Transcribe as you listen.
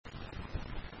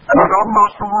سلام با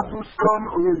شما دوستان،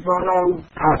 امیدوارم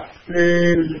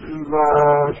تصویر و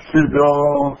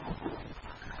صدا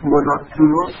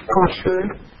درست باشه.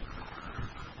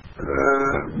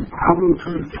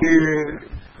 همونطور که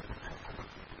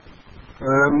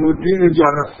مدیر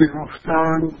جلسه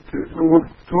گفتند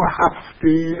دو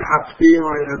هفته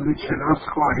آینده کلاس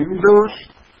خواهیم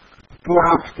داشت، 2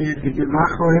 هفته دیگه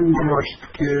نخواهیم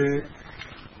داشت که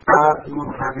بعد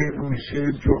منتقل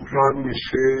میشه، جبران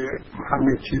میشه،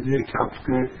 همه چیز یک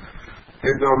هفته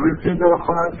ادامه پیدا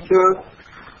خواهد کرد.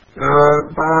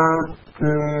 بعد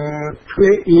توی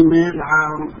ایمیل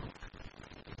هم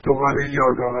دوباره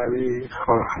یادآوری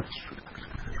خواهد شد.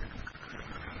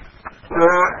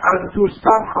 از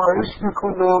دوستان خواهش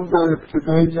میکنم در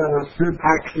ابتدای جلسه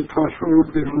تکلیفاشون رو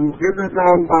به موقع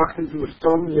بدن. برخی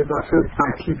دوستان یه دفعه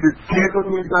تکلیف 3 رو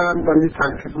میدن ولی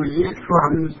تکلیف 1 رو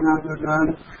هنوز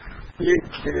ندادن.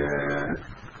 یک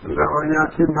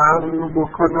رعایت نظم رو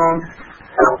بکنن.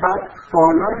 بعد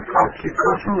بالا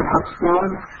تکلیفاشون حتما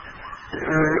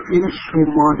این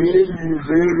شماره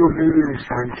یوزر رو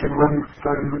بنویسن که من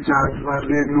در جدول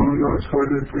نمرات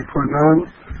وارد میکنم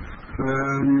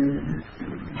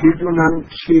بدونم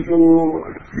چی رو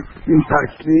این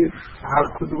تکلیف هر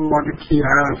کدوم مال کی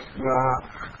هست و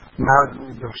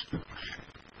نظمی داشته باشه.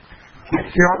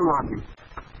 بسیار ممنون.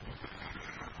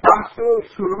 بحث رو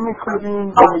شروع میکنیم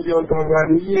با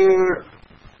یادآوری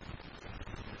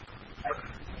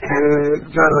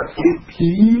جلسه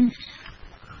پیش.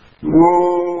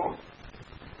 ما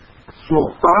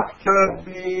صحبت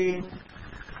کردیم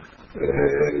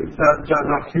در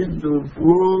جلسه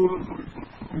دوم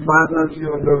بعد از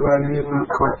یادآوری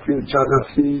نکات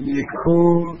جلسه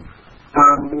یکم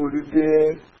در مورد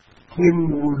این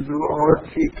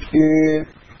موضوعاتی که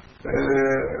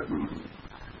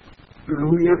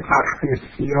روی تخت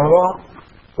سیاه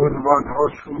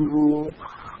عنوانهاشون رو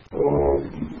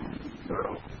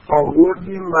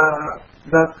آوردیم و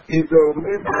در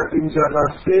ادامه در این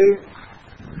جلسه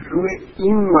روی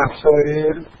این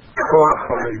مسائل کار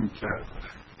خواهیم کرد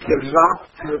که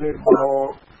ربط داره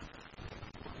با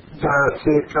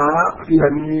جلسه قبل،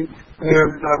 یعنی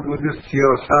در مورد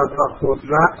سیاست و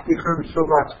قدرت میخوایم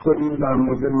صحبت کنیم، در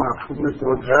مورد مفهوم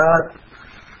قدرت،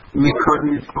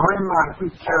 مکانیزم های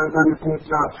محدود کردن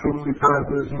قدرت رو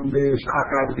میپردازیم بهش،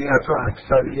 اقلیت و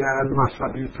اکثریت،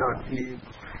 مسئله تبعیض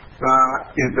و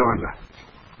عدالت.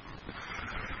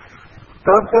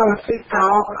 در جلسه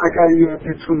قبل اگر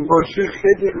یادتون باشه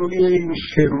خیلی روی این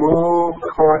شما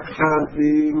کار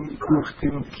کردیم،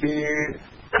 گفتیم که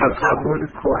تصور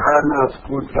کهن از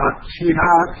قدرت چی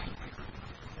هست.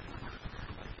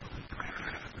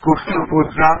 گفتیم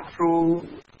قدرت رو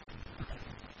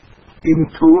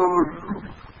اینطور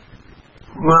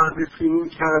معرفی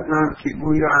کردن که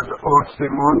گویا از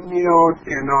آسمان میاد،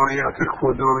 عنایت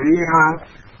خدایی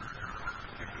هست،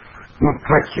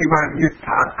 متکی بر یک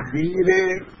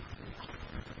تقدیره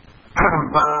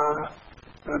و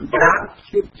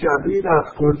درک جدید از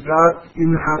قدرت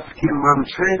این هست که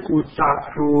منشأ قدرت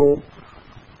رو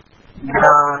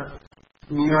در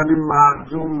میان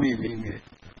مردم میبینه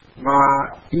و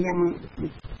این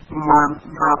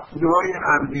مبنای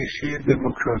اندیشه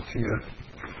دموکراسی است.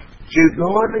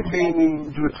 جدال بین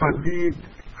این دو تا دید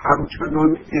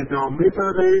همچنان ادامه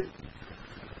داره.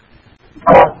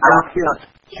 برخی از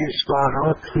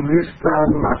کشورها تونستن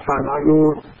مثلا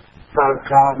رو در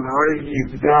قرنهای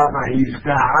 17 و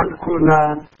 18 حل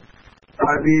کنن،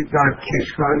 ولی در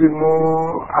کشور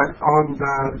ما الان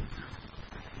در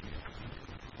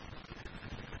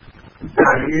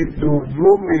دهه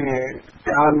دوم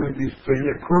قرن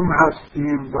 21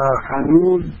 هستیم و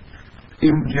هنوز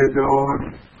این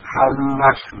جدال حل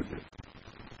نشده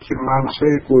که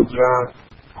منشأ قدرت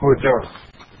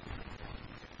کجاست.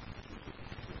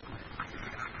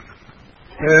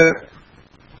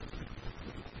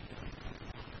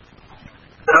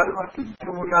 البته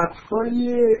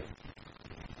دولت‌های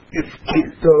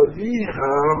استبدادی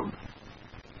هم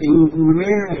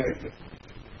اینگونه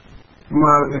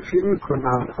معرفی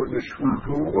میکنن خودشون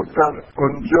رو در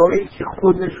آنجایی که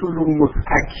خودشون رو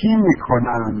متکی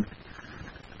میکنن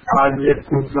بر یک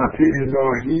قدرت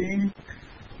الهی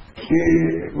که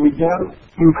میگن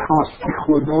این خواست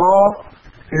خدا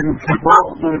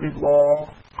انطباق داره با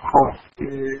خواست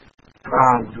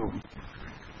مردم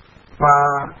و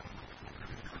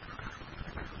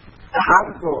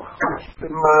هرگاه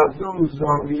خواست مردم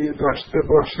زاویه داشته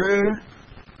باشه،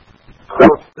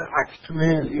 خواست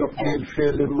اکتوال یا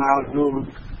بالفعل مردم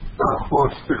و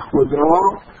خواست خدا،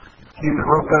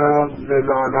 اینها در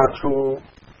ضلالت و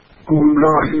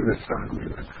گمراهی به سر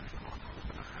میبرن.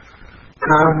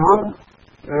 در حال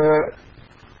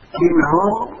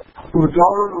اینها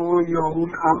خدا رو یا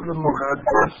اون امر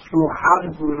مقدس رو هر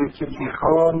گونه که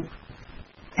میخوان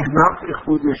به نفع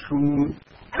خودشون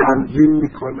تنظیم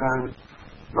میکنن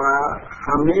و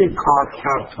همه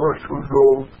کارکردهاشون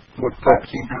رو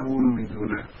متکی به اون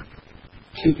میدونن.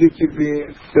 چیزی که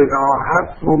به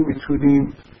صراحت ما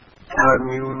میتونیم در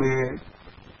میون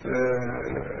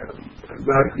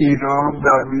در ایران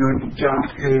در میون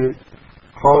جمع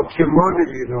حاکمان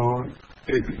ایران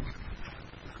ببینیم.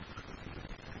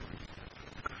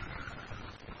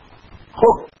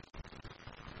 خب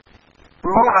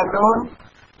ما الان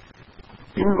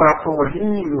این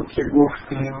مفاهیمی رو که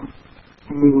گفتیم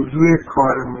موضوع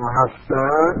کار ما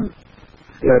هستند،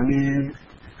 یعنی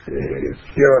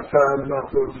سیاست و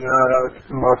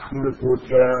قدرت، مفهوم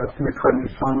قدرت،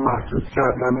 مکانیزم محدود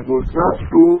کردن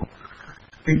قدرت رو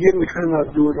دیگه میخوایم از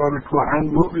دوران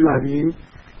کهن بگذاریم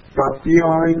و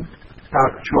بیایم در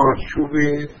چارچوب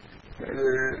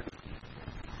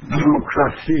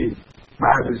دموکراسی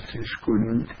بررسیش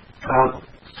کنیم، در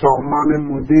سامان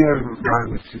مدرن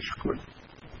بررسیش کنیم.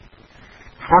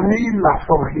 همه این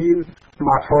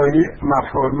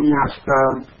مفاهیمی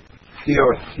هستند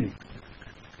سیاسی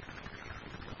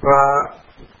و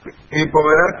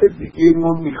عبارت دیگه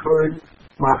ما میخوایم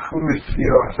مفهوم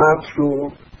سیاست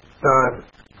رو در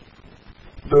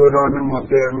دوران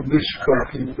مدرن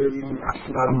بشکافیم، ببینیم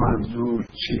اصلا منظور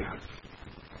چی هست.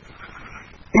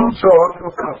 این سوال رو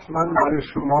پس من برای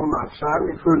شما مطرح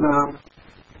میکنم.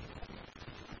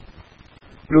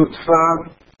 لطفاً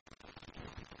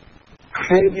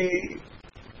خیلی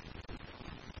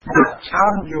به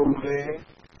چند جمله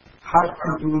هر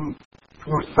کدوم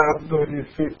فرصت دارید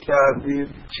فکر کردید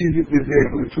چیزی به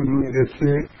ذهنتون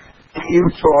میرسه این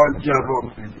سوال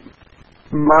جواب بدید.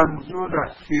 منظور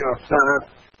از سیاست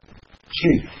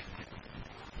چیست؟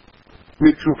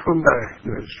 میکروفون در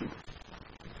اختیار شما.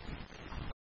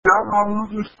 ممنون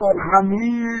دوستان.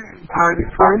 همه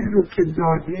تعریفایی رو که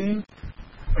دادید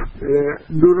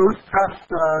درست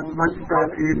هستن ولی در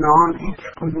این حال هیچ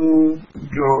کدوم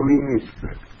جامعی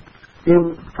نیستن.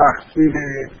 این تقصیر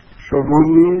شما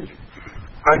نیست.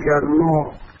 اگر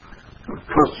ما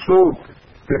تا صبح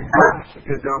به بحث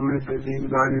ادامه بدیم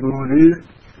در این مورد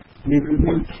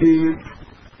می‌بینیم که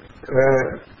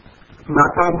نه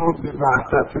تنها به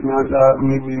وحدت نظر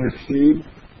نمی‌رسیم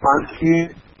بلکه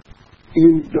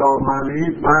این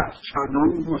دامنه بحث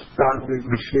چنان گسترده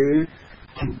میشه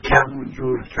که کم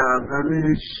جور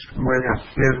کردنش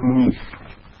میسر نیست.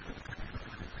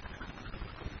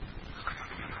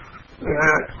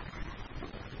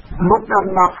 ما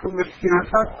در مفهوم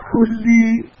سیاست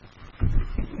کلی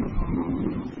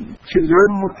چیزهای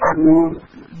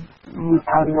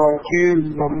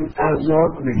متناقض و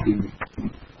متضاد می‌بینیم.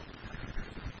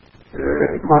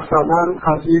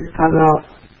 مثلا از یک طرف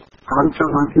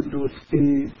همچنان که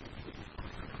دوستی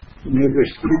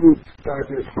نوشته بود در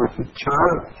قسمت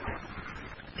چند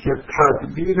که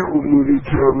تدبیر امور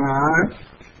جامعه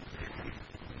است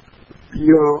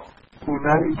یا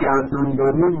هنر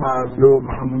گرداندن مردم،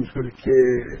 همونطور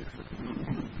که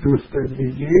دوست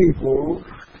دیگه‌ای گفت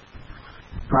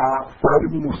و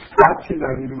فرق مثبتی در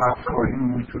این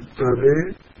مفاهیم وجود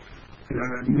داره.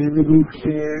 می‌بینیم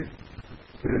که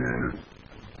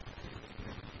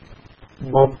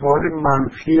با بار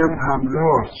منفی هم حمله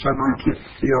هست، چنان که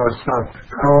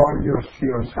سیاستکار یا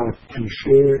سیاست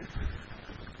پیشه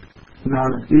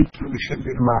نزدیک میشه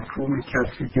به مفهوم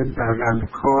کسی که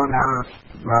دغل‌کار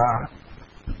هست و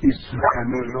این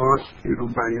سخن راستی رو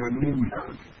بیان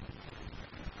نمی‌کنه.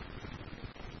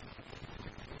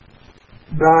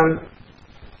 در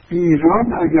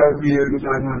ایران اگر بیایم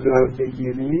در نظر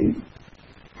بگیریم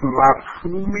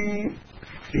مفهوم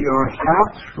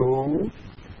سیاست رو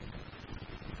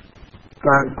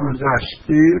در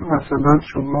گذشته مثلا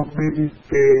شما برید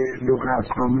به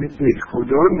لغتنامه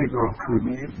دهخدا نگاه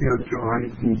کنید یا جاهای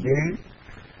دیگه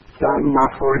در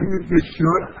مفاهیم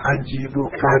بسیار عجیب و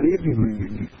غریبی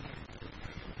می‌بینید.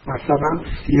 مثلا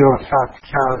سیاست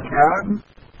کردن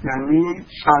یعنی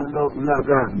شلاق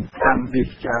زدن، تنبیه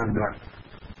کردن.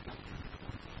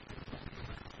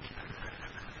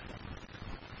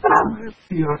 امر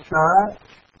سیاست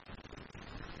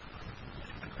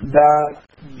در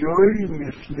جایی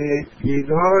مثل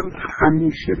ایران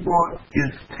همیشه با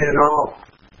اضطراب،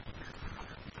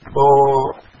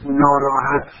 با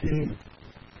ناراحتی،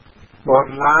 با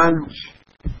رنج،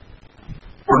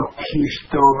 با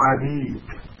پیش‌داوری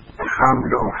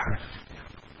همراه هست.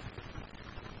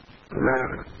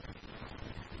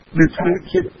 به طوری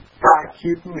که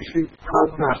تأکید میشه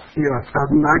تا در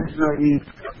سیاست نگذارید،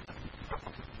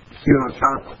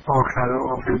 سیاست آخر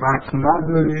عاقبت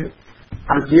نداره.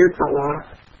 از یه طرف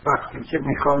وقتی که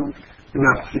میخوان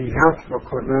نصیحت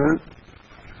بکنن،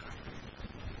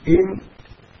 این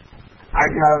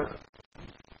اگر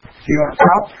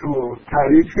سیاست رو،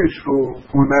 تعریفش رو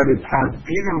هنر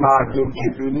تدبیر مردم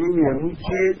بدونیم، یعنی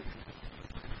که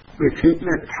به فکر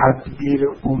تدبیر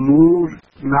امور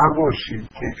نباشید،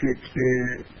 که فکر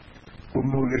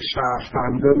امور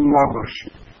شهروندان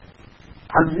نباشید.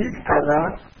 از یک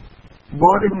طرف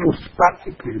بار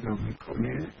مثبتی پیدا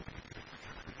میکنه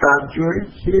در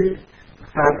جایی که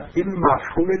در این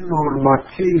مفهوم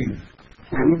نورماتیو،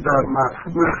 یعنی در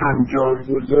مفهوم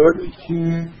هنجارگذاری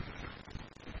که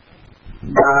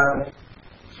در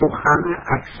سخن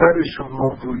اکثر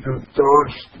شما وجود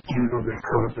داشت، این رو به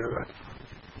کار ببرید.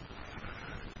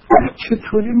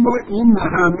 چطوری ما این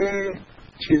همه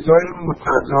چیزای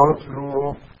متضاد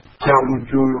رو جمع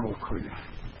جور بکنیم؟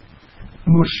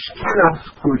 مشکل از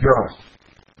کجاست؟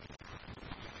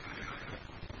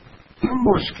 این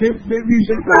مشکل به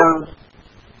ویژه در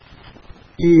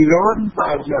ایران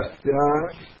برجسته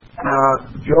است، در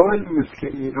جای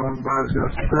مثل ایران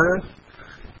برجسته است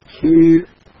که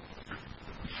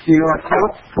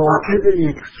سیاست فاقد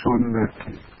یک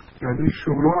سنتی. یعنی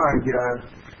شما اگر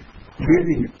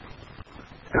برید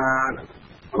در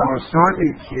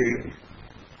آثاری که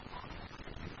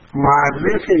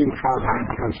مدرس این فرهنگ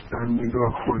هستند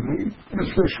نگاه کنید،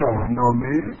 مثل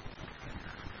شاهنامه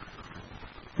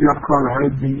یا کارهای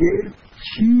دیگه،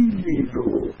 چیزی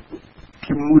رو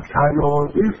که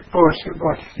متناقض باشه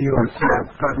با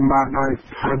سیاست در معنای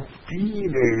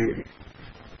تدبیر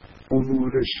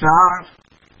امور شهر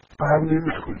بر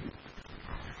نمی‌کنید.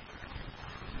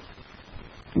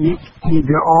 یک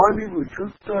ایدئالی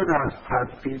وجود داره از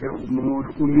تدبیر امور،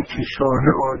 اونی که شاه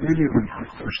عادلی وجود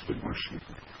داشته باشه،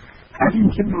 ولی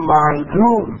اینکه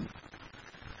مردم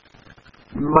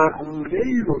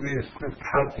مقوله‌ای رو به اسم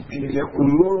تدبیر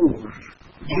امور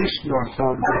بشناسن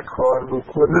و کار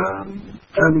بکنن،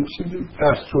 همین چیزی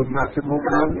در سنت ما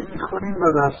بر نمی‌خوریم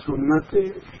و در سنت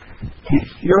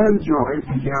بسیار جاهای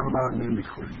دیگه هم بر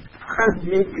نمی‌خوریم. فقط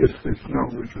یک استثناء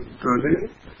وجود داره،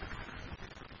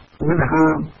 اون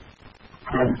هم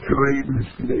از جایی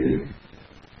مثل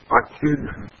آتل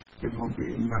هست که ما به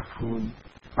این مفهوم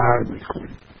بر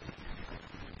می‌خوریم.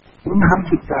 اون هم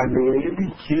به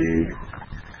دلایلی که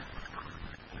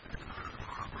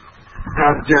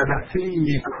در جلسه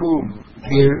یکم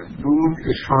به اون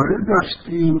اشاره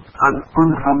داشتیم،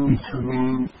 الان هم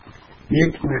میتونیم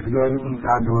یک مقدار اون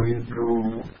دلایل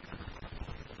رو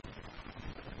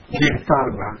بهتر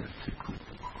بررسی کنیم.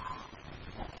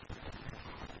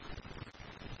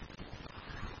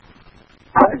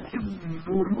 برای که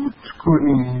ورود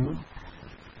کنیم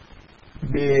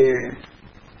به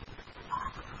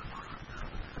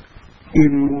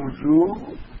این موضوع،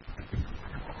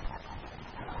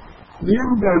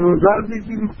 بیایم در نظر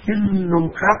بگیریم که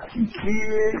لغتی که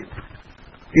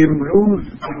امروز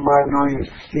به معنای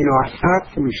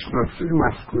سیاست میشناسیم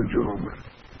از کجا آمد.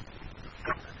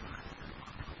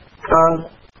 در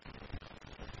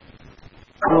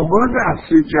آغاز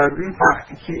عصر جدید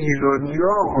وقتی که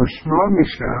ایرانی‌ها آشنا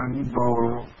میشن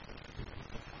با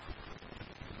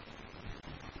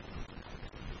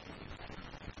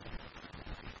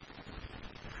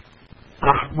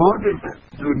احوال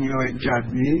دنیای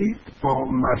جدید، با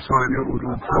مسائل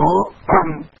اروپا،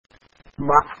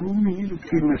 مفهومی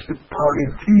که مثل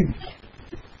پالیتیک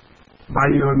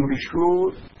بیان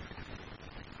میشد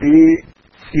به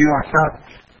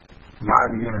سیاست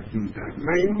برگردیدن و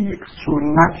این یک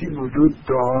سنتی وجود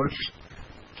داشت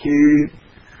که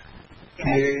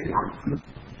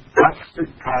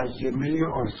دست ترجمه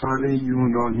آثار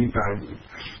یونانی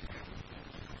برمی‌داشت.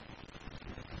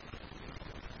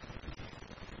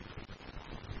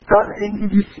 در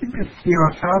انگلیسی به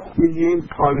سیاست میگیم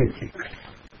پالیتیکس،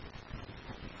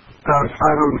 در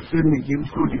فرانسه میگیم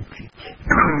پولیتیک،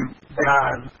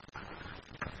 در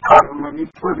آلمانی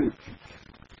پولیتیک،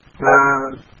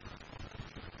 در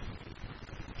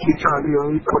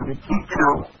ایتالیایی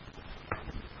پولیتیکا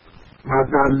و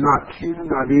در لاتین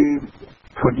داریم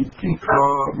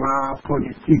پولیتیکا و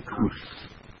پولیتیکوس.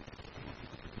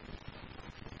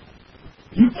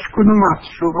 هیچ کنون از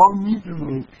شما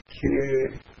میدونید که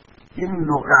این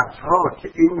لغت ها که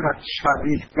اینقدر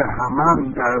شبیه به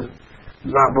هم در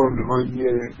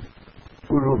زبانهای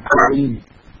اروپایی،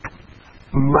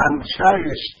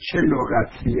 منشأش چه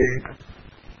لغتیه؟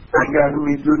 اگر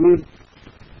میدونید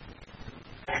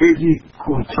خیلی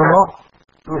کوتاه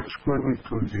لطف کنید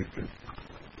توضیح بدید.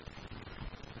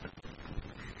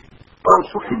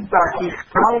 پاسخ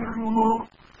دقیق‌تر رو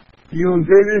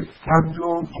یوزر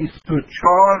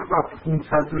 124 و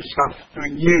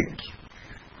 561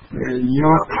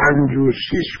 یا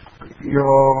 56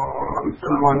 یا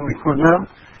توان میکنم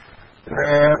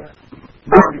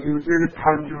یوزر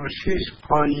 56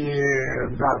 پای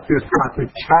در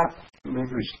قسمت چپ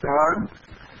نوشتن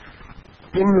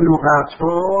این لغت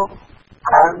ها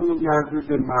برمیگرده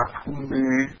به مفهوم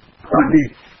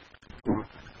پولیس.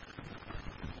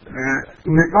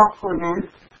 نگاه کنید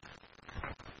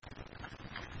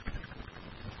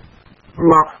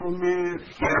مفهوم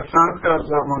سیاست در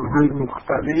زمانهای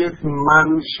مختلف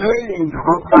منشأ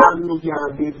اینها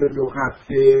برمیگرده به لغت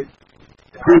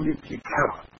پولیتیکا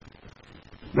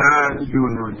در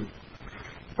یونانی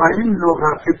و این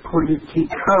لغت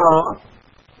پولیتیکا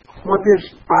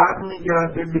خودش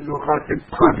برمیگرده به لغت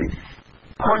پولیس.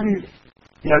 پولیس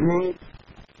یعنی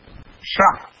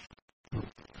شهر.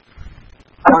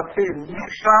 یک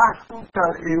شهر بود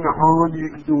در این حال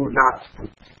یک دولت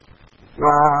بود و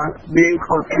به این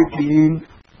خاطر این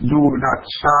دولت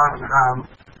شهر هم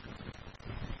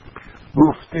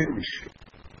گفته میشه.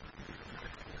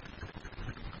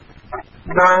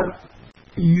 در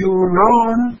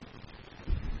یونان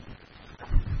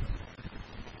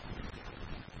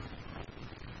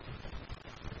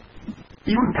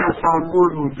این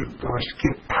تصور وجود داشت که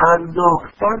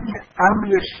پرداختن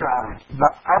امر شهر و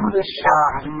امر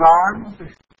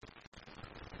شهروند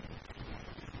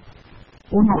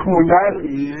اون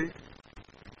هنریه،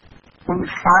 اون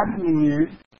فنیه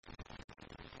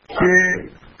که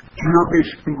اینا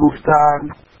بهش میگفتن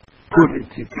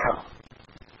پولیتیکا.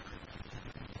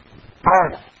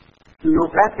 پس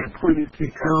لغت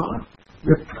پولیتیکا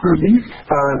به پولیس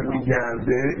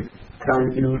برمیگرده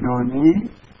در یونانی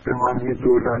به معنی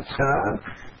دولت شهر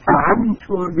و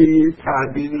همینطور به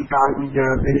تعبیری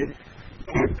برمیگرده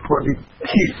که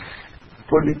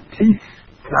پولیتیس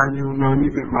در یونانی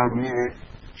به معنی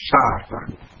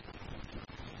شهروند.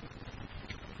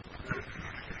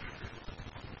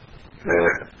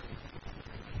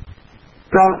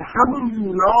 در همون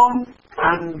یونان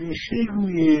اندیشه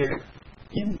روی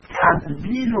این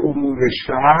تدبیر امور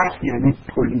شهر یعنی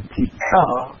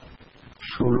پولیتیکا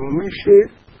شروع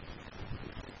میشه.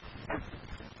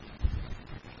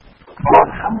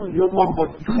 در همونجا ما با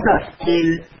دو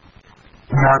دسته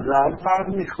نظر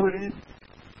برمیخوریم.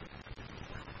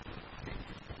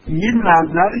 یه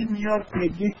نظری میاد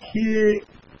میگه که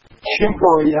چه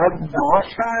باید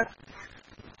باشد،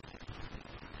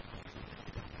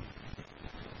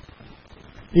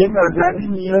 یه نظری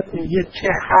میاد میگه چه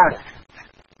هست.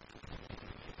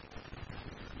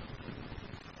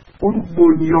 اون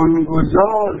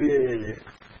بنیانگذار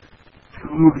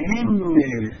مهم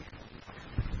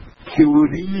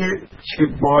تئوری چه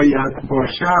باید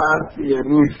باشد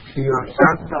یعنی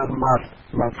سیاست در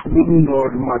مفهوم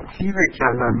نرماتیو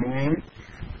کلمه،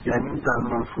 یعنی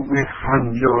در مفهوم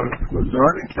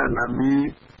هنجارگذار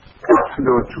کلمه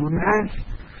افلاطون هست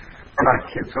و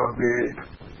کتاب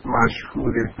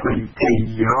مشهور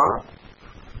پلیتیا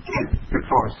که به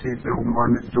فارسی به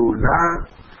عنوان دولت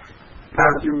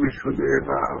ترجمه شده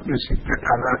و به شکل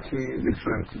غلطی به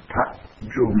صورت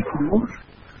جمهور.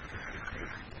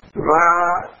 و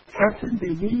کسی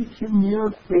دیگه‌ای که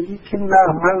میاد بگی که نه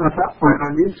من اصلا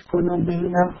آنالیز کنم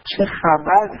ببینم چه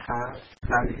خبر هست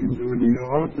در این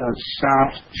دنیا، در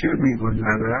شهر چه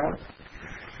میگذرد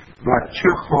و چه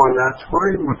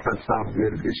حالت‌های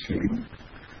متصور بشیم.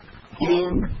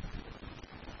 این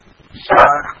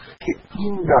شخص که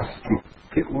این دسته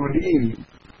تئوری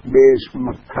بهش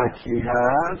متکی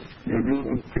هست، یعنی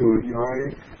این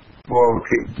تئوری‌های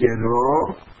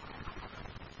واقع‌گرا،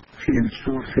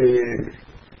 فیلسوف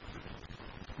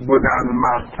بودن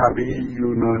مرتبه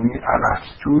یونانی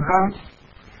ارسطو هست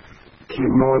که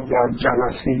ما در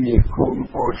جلسه یکم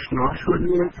آشنا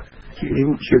شدیم که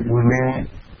این چگونه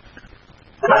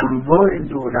انواع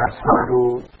دولت ها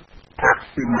رو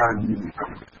تقسیم بندی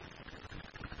میکنه.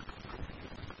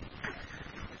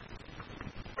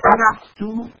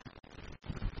 ارسطو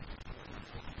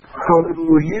کار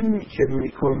مهمی که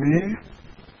میکنه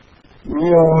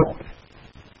میاد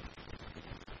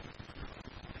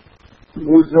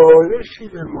گزارشی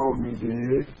به ما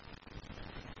میده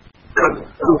از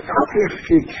افق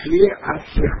فکری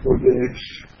اصل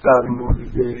خودش در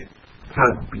مورد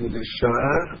تدبیر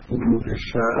شهر، امور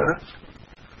شهر.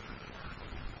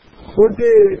 خود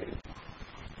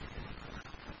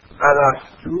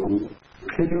ارسطو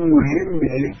خیلی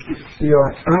مهمه که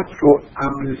سیاست رو،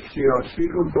 امر سیاسی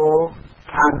رو با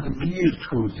تدبیر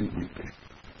توضیح میده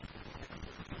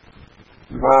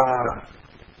و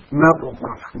نه با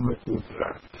مفهوم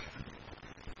قدرت.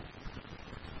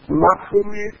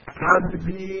 مفهوم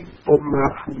تدبیر با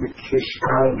مفهوم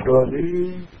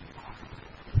کشورداری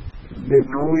به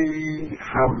نوعی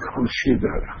همپوشی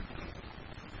دارد.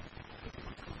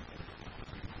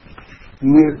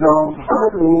 نظام ها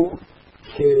رو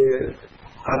که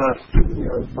ارسطو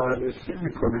میاد بررسی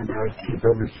میکنه در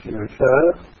کتاب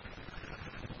سیاست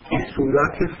به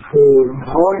صورت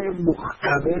فرم‌های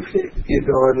مختلف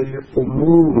اداره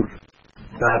امور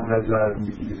در نظر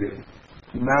میگیره،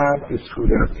 نه به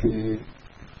صورت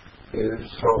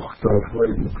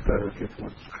ساختارهای مختلف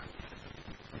مطلق.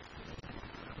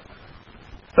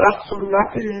 در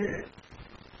سنت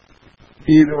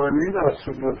ایرانی، در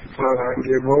سنت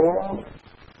فرهنگ ما،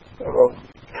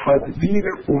 تدبیر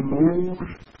امور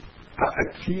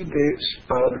تأکیدش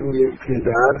بر روی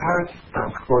پدر هست در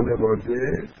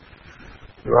خانواده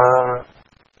و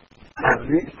از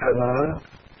یک طرف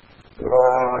و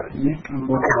یک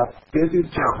مدبر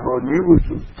جهانی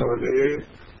وجود داره،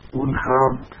 اون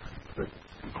هم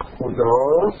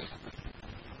خداست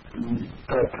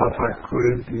در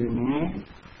تفکر دینی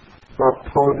و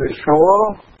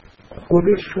پادشاه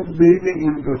خودش رو بین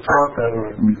این دوتا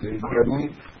قرار میده. یعنی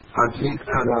از یک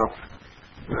طرف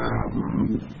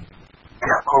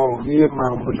تعالی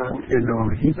معمولا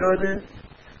الهی داره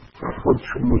و خودش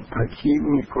رو متکی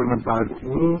میکنه بر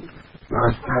اون و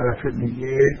از طرف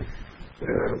دیگه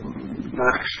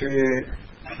نقش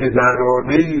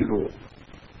پدرانه‌ای رو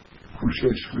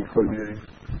کوشش میکنه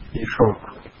ایفا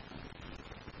کنه.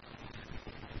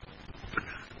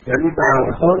 یعنی به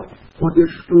هر حال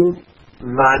خودش رو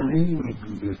ولی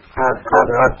میدونه،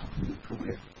 سرپرست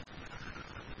میدونه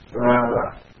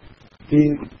و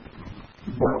این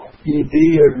با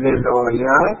ایده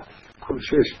ولایت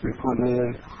کوشش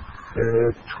میکنه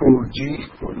توجیه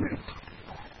کنه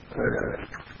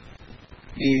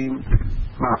این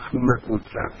مفهوم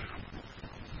قدرت.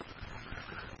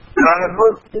 در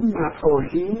حال این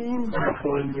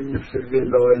مفاهیم مثل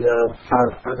ولایت،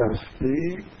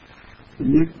 سرپرستی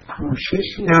یک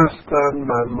کوششی هستند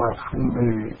بر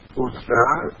مفهوم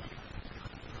قدرت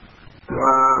و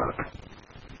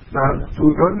در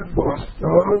دوران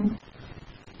باستان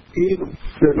این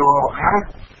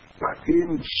صراحت و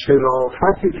این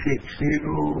شرافت فکری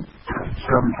رو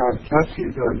کمتر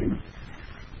کسی داریم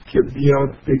که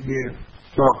بیاد بگه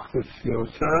ساخت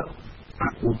سیاست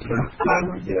قدرت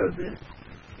برمیگرده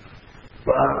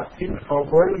و این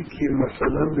آقایی که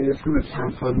مثلا به اسم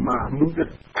سلطان محمود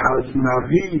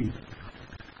غزنوی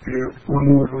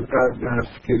امور رو در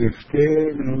دست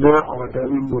گرفته، نه آدم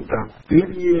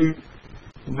مدبریه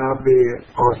نه به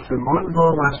آسمان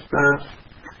وابسته است،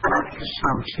 بلکه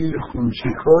شمشیر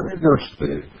خونچکانی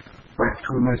داشته و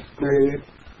تونسته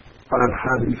بر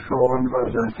حریفان و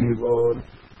رقیبان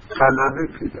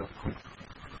غلبه پیدا کنه.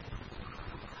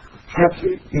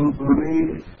 کسی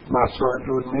اینگونه مسائل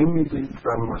رو نمیدید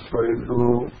و مسائل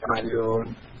رو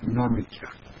بیان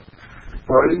نمیکرد،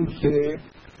 با اینکه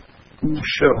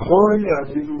گوشه های از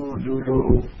این موضوع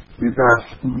رو به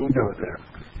دست میدادن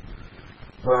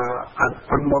و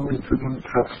الان ما میتونیم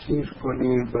تفسیر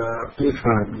کنیم و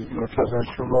بفهمیم. مثلا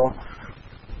شما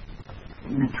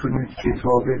میتونید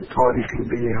کتاب تاریخ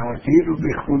بیهقی رو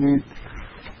بخونید،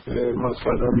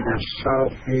 مثلا در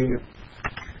شرح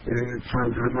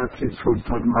سلطنت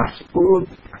سلطان مسعود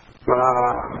و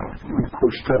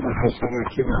کشتن حسن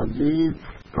عزیز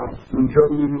و اونجا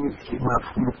میبینید که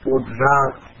مفهوم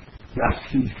قدرت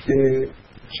دستیسه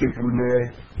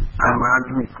چگونه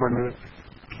عمل میکنه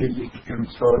که یک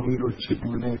انسانی رو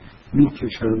چگونه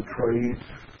میکشن پایین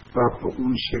و به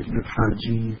اون شکل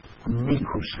فجیع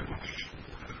میکشنش.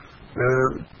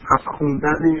 از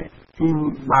خوندن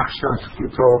این بخش از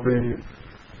کتاب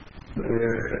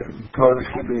تاریخ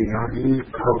بیهقی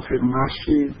کافر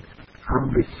نشید، هم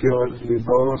بسیار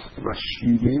زیباست و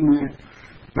شیرینه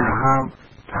و هم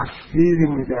تصویری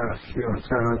میده از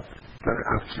سیاست در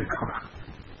افریقا.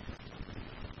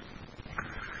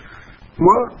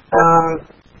 ما در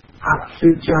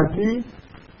عصر جدید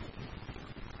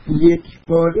یک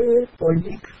باره با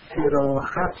یک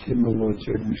صراحت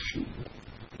مواجه میشیم.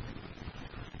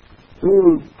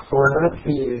 اون حالت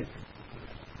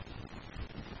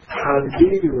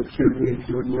تغییری رو که روی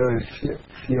دنیای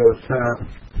سیاست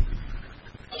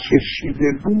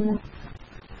کشیده بود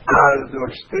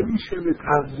برداشته میشه به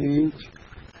تدریج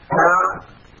و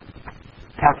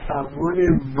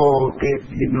تصور واقع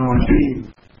بینانه‌ای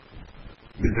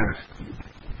به دست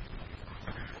میده.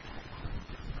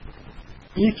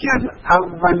 یکی از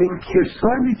اولین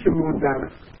کسانی که ما در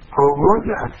آغاز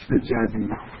عصر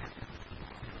جدید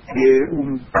به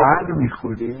اون بر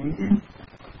میخوریم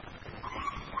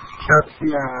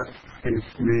کسی از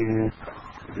اسم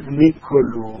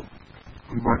نیکولو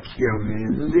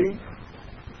ماکیاولی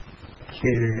که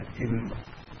این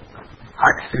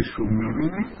عکسش رو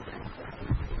میبینید.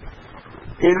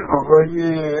 این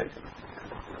آقای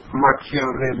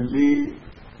ماکیاولی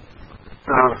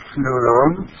در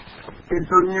فلورانس به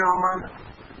دنیا آمد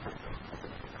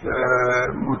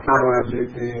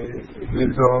متولد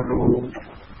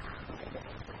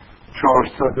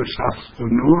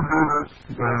 1469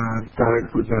 هست و در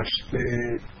گذشته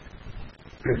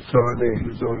به سال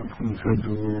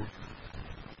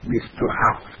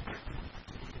 1527.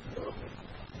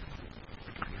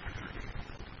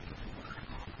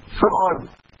 سوال: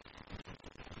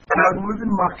 در مورد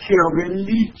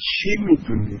ماکیاولی چی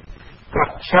میدونید؟ در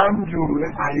چند جمله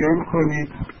بیان کنید،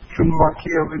 چون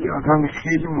ماکیاولی آدم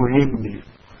خیلی مهمیه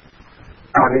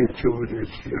برای تئوری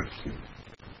سیاسی.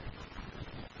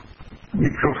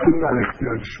 میکروفون در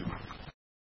اختیار شما.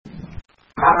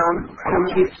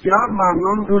 بسیار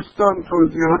ممنون دوستان،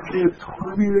 توضیحات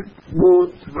خوبی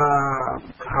بود و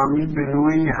همین به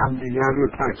نوعی همدیگر رو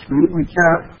تکمیل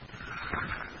میکرد.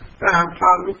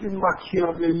 فرمودین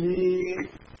ماکیاولی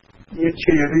یه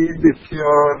چهره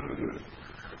بسیار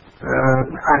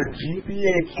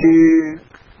عجیبیه که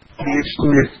بهش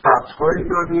نسبت‌هایی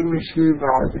داده میشه و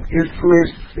از اسمش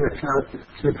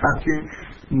صفت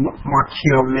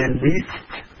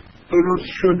ماکیاولیست درست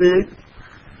شده،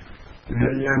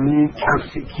 یعنی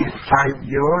کسی که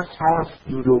سیاس هست،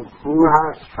 دروغگو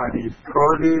هست،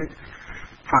 فریبکاره،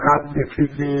 فقط به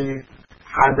فکر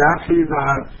هدفی و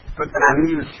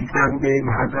برای رسیدن به این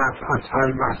هدف از هر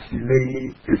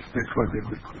وسیله‌ای استفاده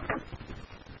میکنه.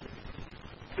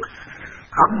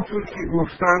 همونطور که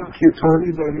گفتم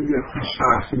کتابی داره به اسم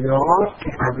شهریار،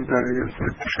 کتابی داره به اسم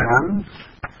شمس.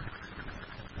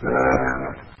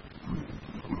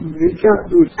 یکی از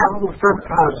دوستان گفتم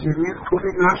ترجمه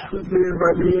خوبی نشده،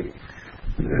 ولی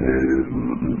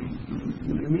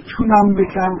میتونم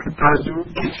بگم که ترجمه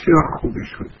بسیار خوبی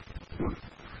شد.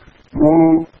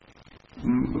 ما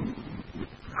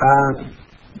از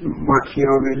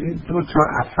ماکیاولی 2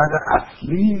 اثر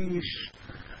اصلیش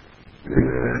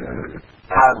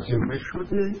ترجمه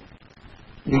شده.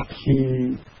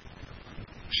 یکی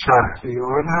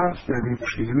شهریار هست، یعنی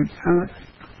پویش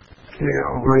هست که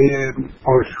آقای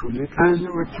آشولی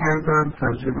ترجمه کردن،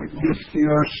 ترجمه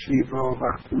بسیار شیوا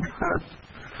و خوب هست.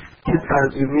 یه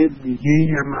ترجمه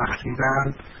دیگه هم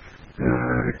اخیراً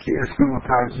که اسم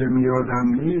مترجم یادم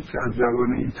نیست، از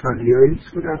زبان ایتالیایی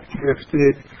صورت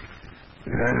گرفته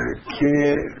که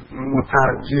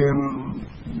مترجم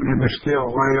نوشته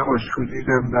آقای آشولی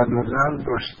هم در نظر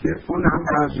داشته، اون هم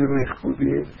ترجمه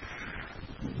خوبیه.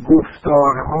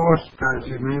 گفتارهاش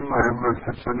ترجمه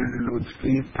محمدرضا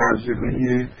لطفی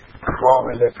ترجمه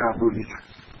قابل قبولی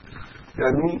است.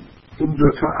 یعنی این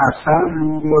 2 اثر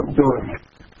رو ما داریم.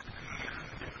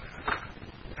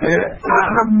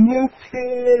 اهمیت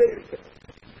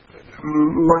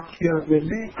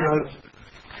ماکیاولی از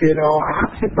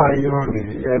صراحت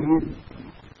بیانه، یعنی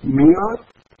میاد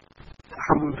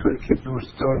همونطور که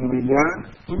دوستان میگن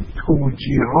این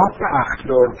توجیهات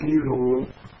اخلاقی رو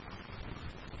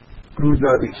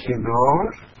داره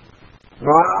کنار و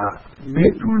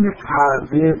بدون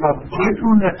پرده و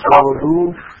بدون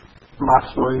تعارف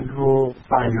مسائل رو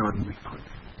بیان میکنه.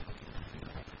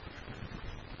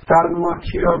 در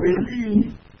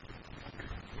ماکیاولی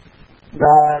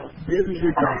در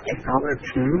بویژه در کتاب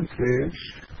پرسش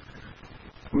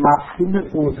مفهوم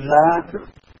قدرت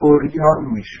عریان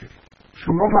میشه.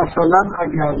 شما مثلا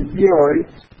اگر بیایید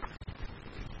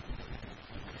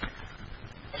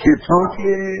کتاب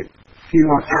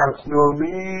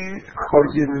سیاستنامه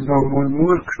خواجه نظام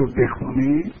الملک رو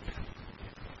بخونید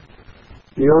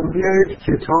یا بیایید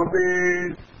کتاب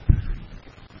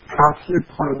فصل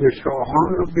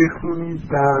پادشاهان رو بخونید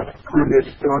در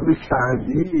گلستان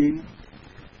سعدی،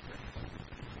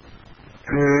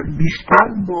 بیشتر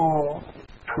با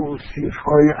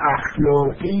توصیف‌های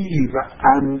اخلاقی و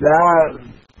اندرز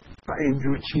و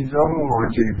اینجور چیزا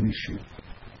مواجه میشید.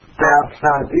 در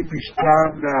سعدی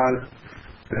بیشتر، در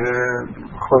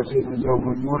خواجه نظام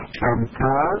الملک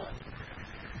کمتر،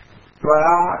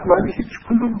 ولی هیچ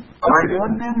کدوم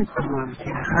بیان نمی‌کنن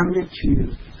که همه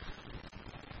چیز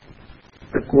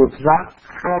به قدرت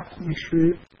ختم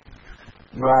میشه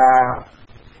و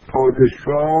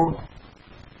پادشاه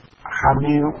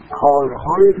همه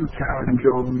کارهایی رو که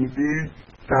انجام میده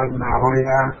در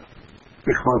نهایت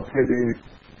به خاطر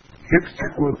حفظ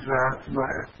قدرت و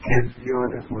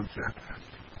ازدیاد قدرت است.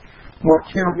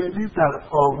 ماکیاولی در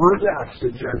آغاز عصر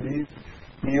جدید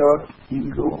میاد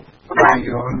این رو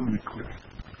بیان میکنه.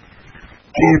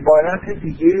 به عبارت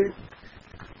دیگه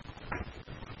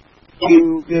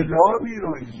انقلابی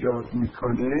رو ایجاد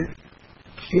میکنه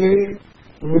که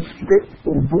مثل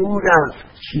عبور از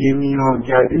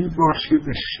کیمیاگری باشه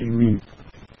به شیمی.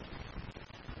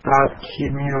 در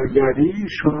کیمیاگری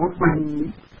شما با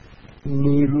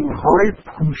نیروهای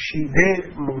پوشیده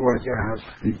مواجه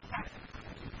هستید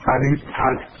برای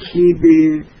ترکیب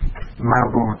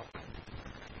مواد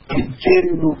که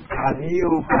جن و پری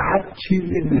و به هر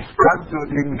چیزی نسبت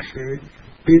داده میشه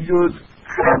به جز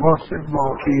خواص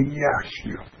واقعی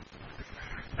اشیا.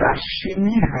 در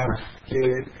شیمی هست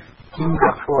که این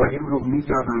مفاهیم رو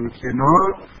میذارن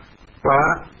کنار و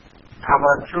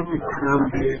توجه میکنن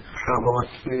به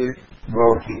خواص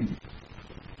واقعی.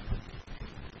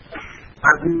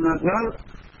 از این نظر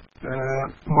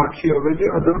ماکیاولی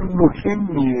آدم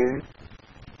مهمیه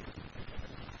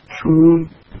چون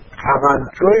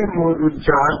توجه ما رو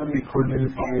جلب میکنه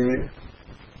به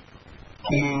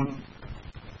این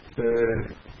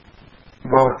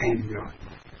واقعیات.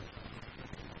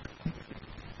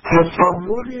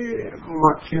 تصور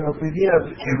ماکیاولی از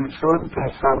انسان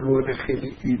تصور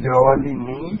خیلی ایدئالی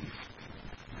نیست.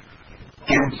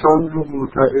 انسان رو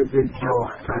معتقد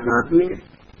جاه طلبه،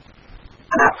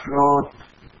 افراد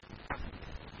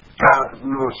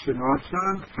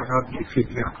ناشناسن، فقط به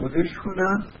فکر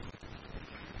خودشونن،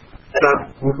 در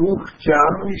گروه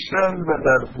جمع میشن و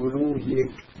در گروه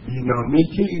یک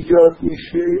دینامیکی ایجاد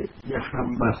میشه، یک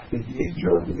همبستگی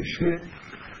ایجاد میشه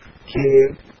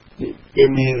که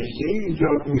انرژی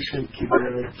ایجاد میشه که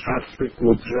به کسب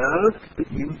قدرت به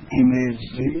این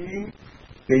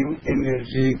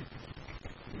انرژی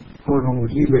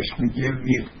گروهی بهش میگه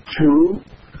ویرتو،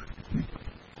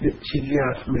 چیزی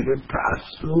از میره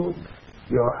تعصب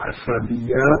یا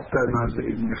عصبیت در نظر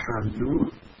ابن خلدون.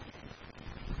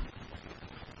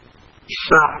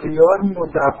 شهریار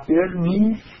مدبر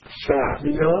نیست،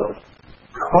 شهریار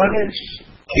کارش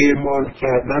اعمال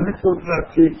کردن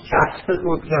قدرتی، کسب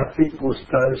قدرتی،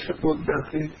 گسترش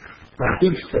قدرتی و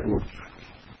حفظ قدرت.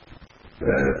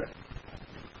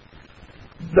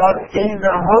 در این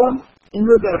حال این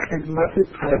رو در خدمت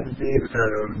تبعیض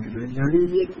قرار میده، یعنی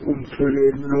یک عنصر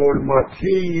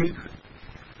نورماتیو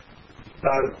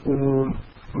در اون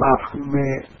مفهوم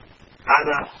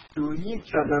ارسطویی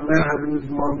کلمه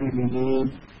هنوز ما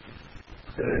میبینیم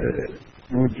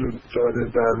وجود داره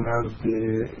در نزد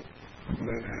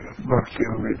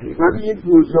ماکیاولی، ولی یک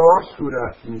گذار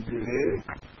صورت میگیره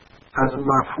از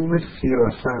مفهوم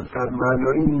سیاست در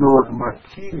معنای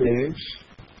نورماتیوش،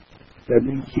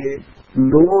 یعنی که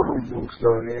نورم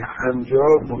بگذاره،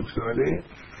 هنجار بگذاره،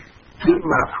 این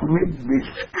مفهوم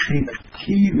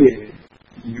دیسکریپتیو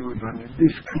یونانی.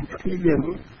 دیسکریپتیو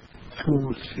یعنی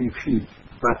توصیفی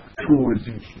و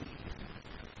توضیحی.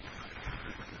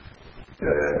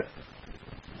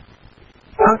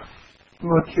 پس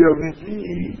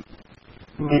ماکیاولی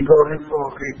نگاه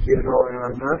واقع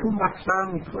گرایانه رو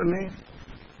مطرح میکنه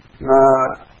و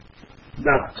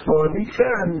در تاریخ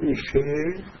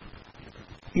اندیشه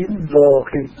این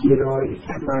واقع گرایی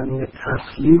که معنی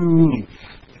تسلیم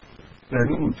نیست،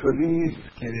 یعنی اینطوری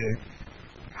نیست که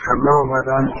همه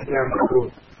آمدن بگن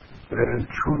خب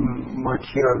چون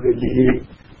ماکیاولی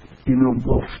اینو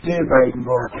گفته و این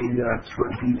واقعیت رو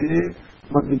دیده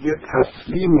ما دیگه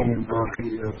تسلیم این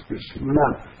واقعیت بشیم.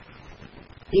 نه،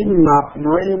 این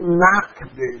مبنای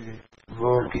نقد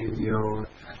واقعیات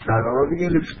قرار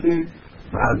گرفته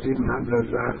و از این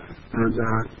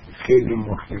نظر خیلی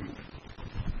مهم.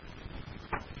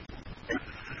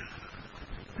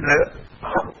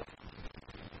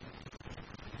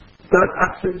 در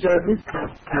عصر جدید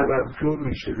توجه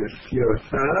میشه به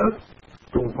سیاست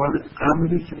به عنوان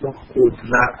امری که با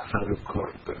قدرت سر و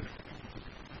کار داره،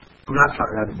 نه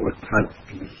فقط با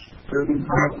تدبیر.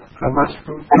 همش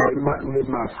رو به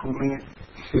مفهوم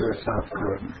سیاست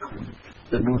کار میکنیم،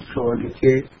 به نوع سوالی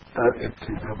که در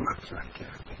ابتدا مطرح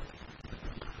کرد.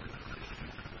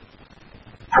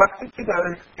 وقتی که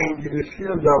در انگلیسی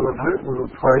و زبانهای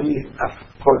اروپایی از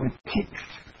پالیتیکس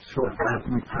صحبت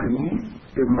میکنیم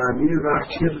به معنی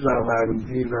بخش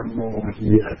روندی و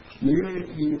ماهیتی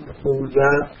این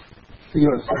حوزه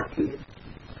سیاستی.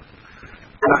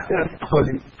 وقتی از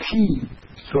پالیتی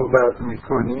صحبت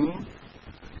میکنیم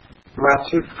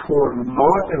بخش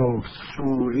فرمال و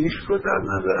سوریش رو در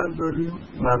نظر داریم،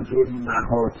 منظور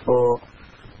نهادها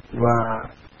و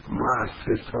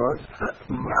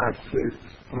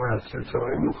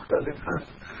مؤسسه‌های مختلف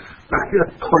هست. وقتی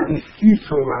از پالیسی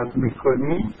صحبت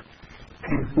میکنیم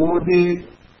به بعد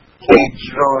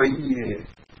اجرایی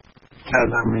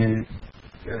کلمه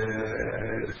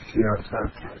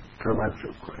سیاست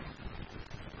توجه کنیم.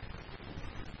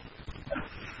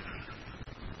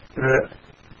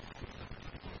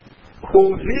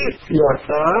 حوزه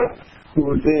سیاست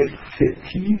حوزه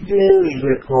ستیز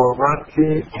رقابت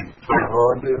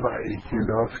اتحاد و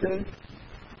ائتلاف.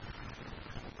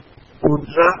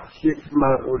 قدرت یک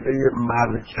مقوله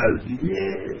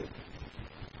مرکزیه.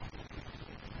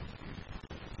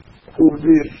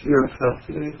 حوزه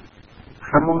سیاست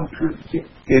همونطور که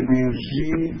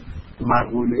انرژی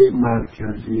مقوله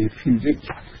مرکزی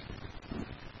فیزیک است.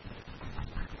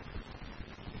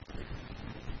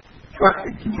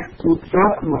 وقتی که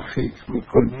قدرت ما فکر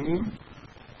میکنیم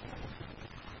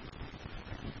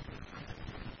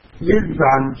یه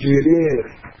زنجیره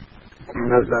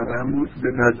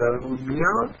به نظرمون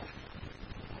میاد،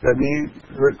 یعنی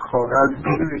روی کاغذ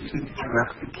بنویسید که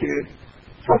وقتی که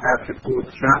لغت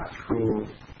قدرت رو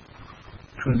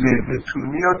تو ذهنتون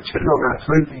میاد چه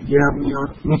لغت‌های دیگه هم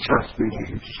میاد میچسبه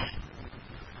بهش.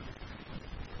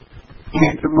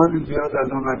 احتمال زیاد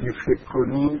الان اگه فکر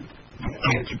کنید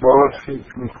اجبار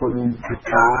فکر میکنید، به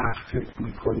قهر فکر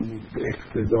میکنید، به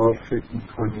اقتدار فکر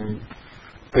میکنید،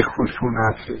 به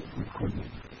خشونت فکر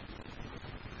میکنید.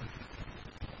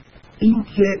 این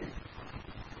که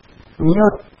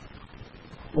میاد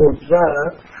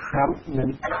قدرت هم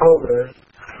منطقه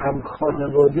هم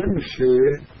خانواده میشه،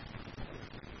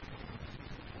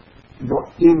 با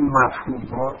این مفهوم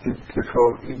ها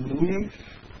اتفاقی نیست.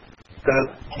 در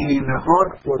این حال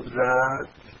قدرت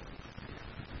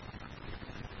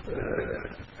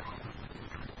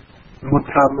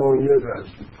متمایز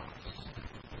است.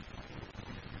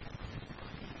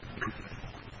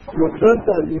 قدرت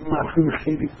در این مفهوم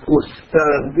خیلی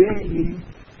گسترده‌ای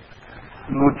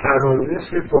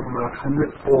مترادف با مفهوم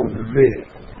قوه،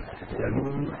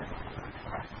 یعنی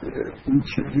این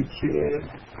چیزی که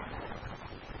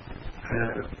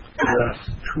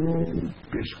ارسطو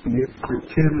بهش میگه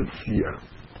پوتنسیا،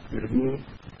 یعنی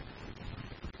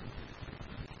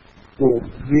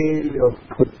قوه یا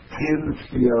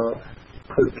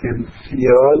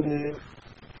پتانسیال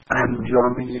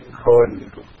انجام یک کاری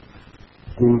رو.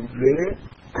 قوه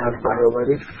در برابر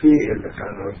فعل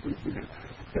قرار بگیره،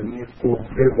 یعنی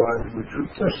قوه باید وجود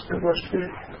داشته باشه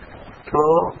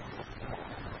تا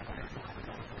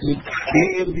یک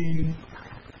فعلی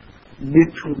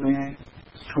بتونه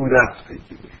صورت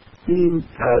بگیره. این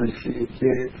تعریفی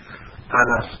که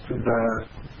ارسطو در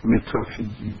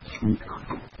متافیزیک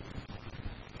میکنه.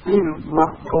 این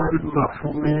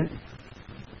مفهوم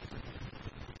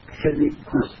خیلی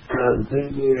گسترده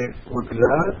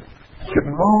قدرت که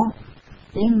ما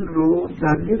این رو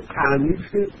در یک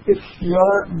تعریف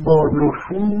بسیار با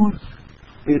نفوذ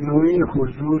به نوعی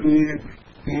حضور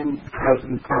این طرز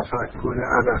تفکر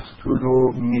ارسطو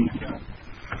رو میگیم.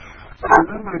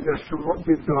 الان اگر شما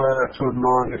به دایره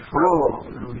المعارفه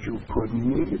رجوع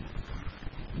کنید،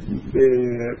 به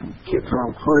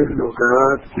کتاب‌های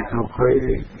لغت،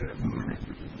 کتاب‌های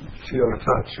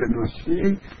سیاست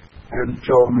شناسی،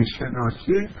 جامعه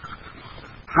شناسی،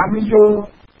 همینجا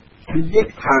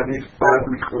یک تعریف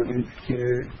برمی‌خورید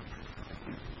که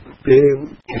به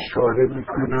اشاره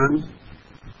میکنن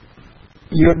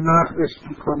یا نقدش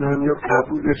میکنن یا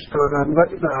قبولش دارن،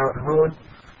 ولی به هر حال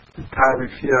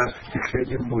تعریفی است که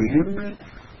خیلی مهمه.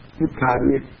 این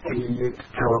تعریف یک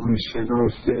جامعه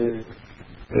شناس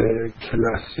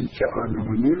کلاسیک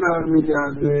آلمانی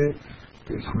برمیگرده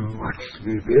به اسم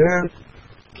مفهوم،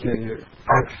 که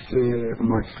عکس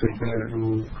مفهوم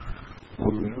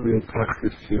رو روی تخت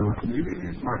سیاه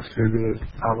میبینید. مفهوم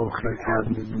اواخر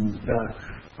قرن 19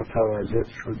 متولد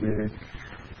شده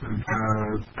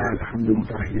در همون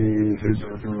دهه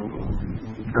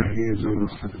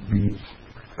 1920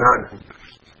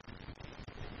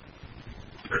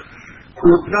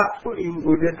 قدرت رو این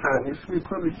گونه تعریف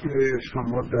میکنه که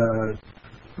شما در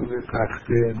روی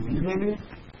تخته میبینید.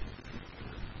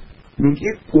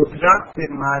 میگه قدرت به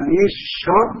معنی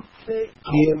شانس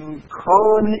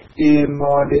امکان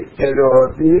اعمال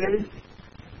اراده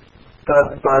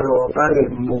در برابر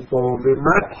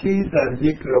مقاومتی در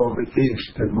یک رابطه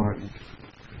اجتماعی.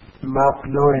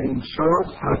 مبنای این شانس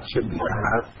هرچه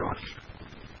می‌خواهد باشد.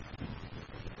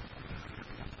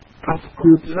 پس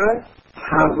قدرت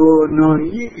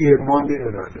توانایی اعمال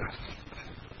اراده است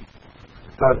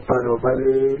در برابر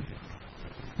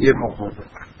یک مقاومت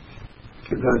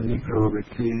که در یک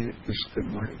رابطه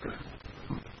اجتماعی دارد.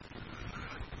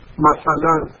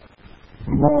 مثلا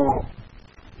ما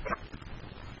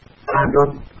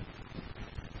الان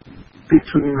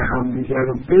بتونیم همدیگر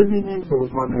رو ببینیم به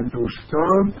عنوان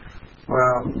دوستان و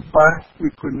بحث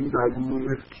میکنیم در این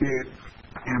مورد که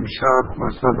امشب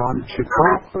مثلا چه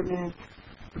کار کنیم،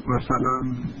 مثلا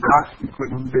بحث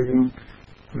میکنیم بریم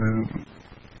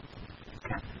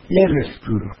یه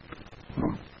رستوران.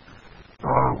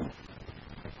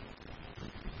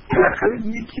 بالاخره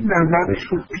یکی نظرش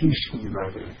رو پیش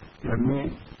میبره،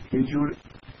 یعنی یه جور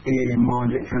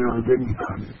اعمال اراده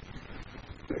میکنه.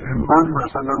 من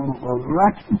مثلا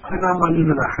مقاومت میکنم ولی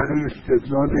بالاخره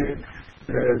استدلال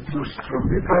دوست رو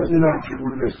بپذیرم که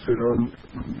اون رستوران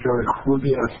جای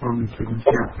خوبی است، ما میتونیم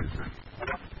جمع بزنیم.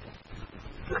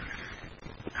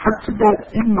 حتی در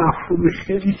این مفهوم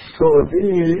خیلی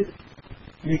ساده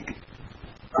یک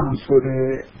عنصر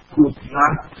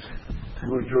قدرت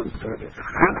وجود داره.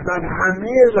 در همه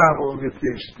روابط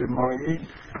اجتماعی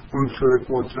عنصر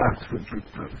قدرت وجود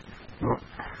داره.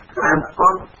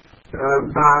 الان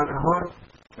به هر حال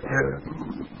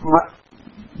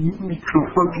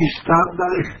میکروفون بیشتر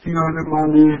در اختیار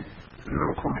منه.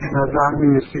 خب به نظر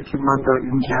میرسه که من در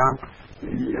اینجا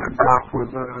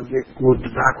برخوردار از یک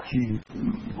قدرتی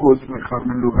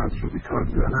میخوام لغت رو بیکار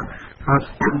دارم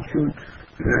هستم، چون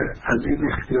از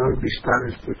این اختیار بیشتر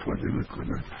استفاده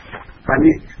میکنم.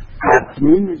 ولی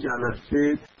ادمین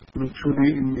جلسه میتونه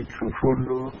این میکروفون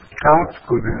رو قطع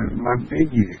کنه، من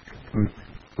بگیره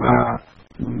و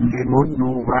به ما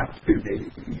نوبت بده،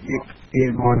 یک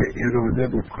اعمال اراده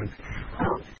بکنه.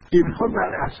 اینها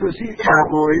بر اساس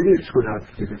قواعد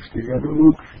صورت گرفته. یعنی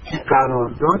اون که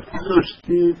قرارداد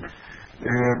گذاشتیم،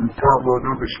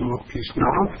 توانا به شما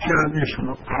پیشنهاد کرده،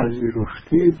 شما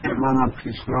پذیرفتید، به منم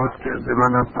پیشنهاد کرده،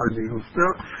 منم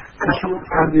پذیرفتم و شما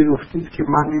پذیرفتید که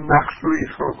من این نقش رو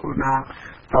ایفا کنم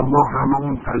و ما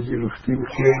هممون پذیرفتیم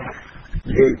که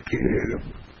یک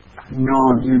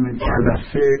ناظم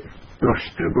جلسه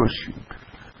داشته باشیم.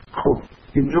 خب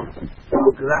اینجا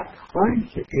قدرت هایی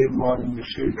که اعمال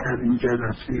میشه در این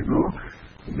جلسه رو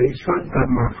بیشتر در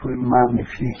مفهوم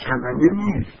منفی کلمه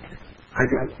نیست.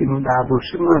 اگر اینو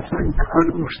نباشه ما اصلا این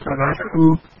کار مشترک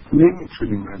رو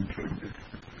نمیتونیم انجام بدیم.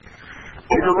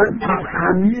 بنابراین در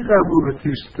همه روابط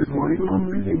اجتماعی ما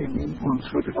میبینیم این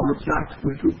عنصر قدرت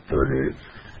وجود داره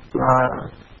و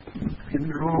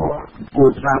این رو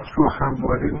قدرت رو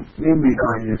همواره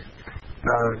نمیبایست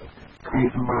در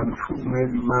این مفهوم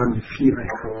منفی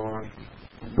بکار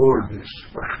بردش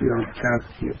و خیال کرد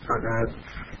که فقط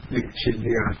یک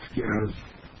چیزی است که از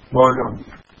بالا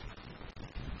میاد.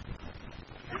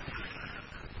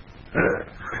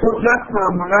 قدرت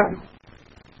معمولا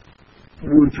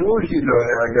وجودی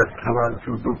داره اگر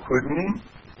توجه بکنیم،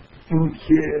 این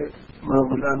که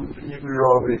معمولا یک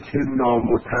رابطه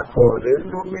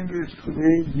نامتقارن رو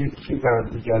میرسونه، یکی بر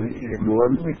دیگری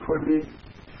اعمال میکنه.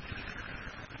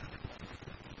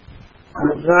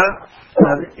 قدرت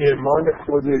در اعمال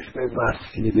خودش به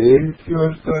وسیله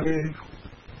احتیاج داره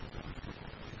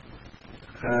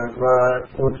و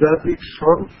قدرت یک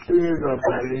شانسه و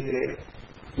برای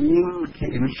این که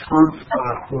این شانس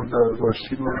برخوردار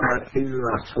باشیم و برای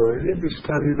وسایل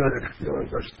بیشتری در اختیار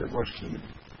داشته باشیم.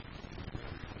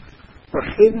 و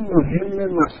خیلی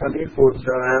مهم مسئله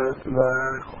قدرت و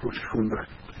خشونت.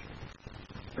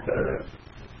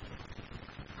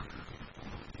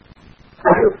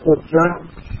 آیا قدرت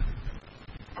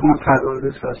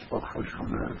مترادف است با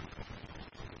خشونت؟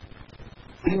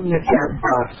 این یکی از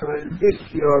بحث‌های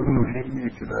بسیار مهمیه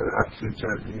که در عصر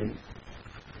جدید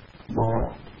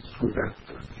ما صورت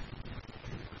داریم.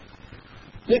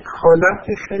 یک حالت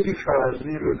خیلی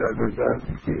فرضی رو در نظر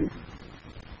بگیریم.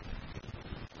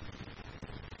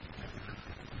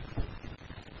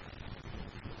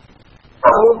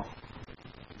 آ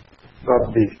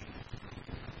و ب،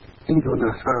 این دو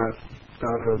نفر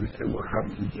در رابطه با هم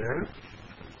دیگر.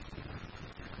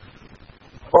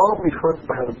 آ میخواد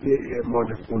بر ب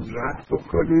اعمال قدرت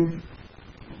بکنه،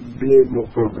 ب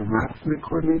مقاومت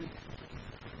میکنه.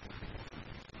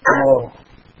 آ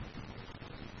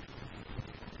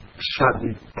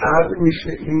شدیدتر میشه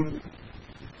این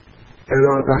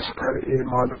ارادش در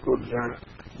اعمال قدرت،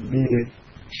 ب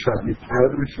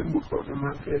شدیدتر میشه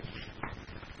مقاومتش.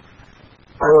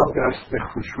 آ دست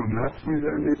خشونت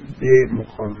میزنه، ب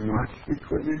مقاومت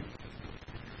میکنه.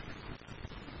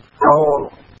 آ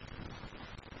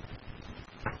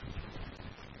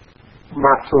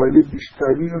مسائل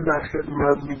بیشتری رو در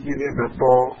خدمت میگیره و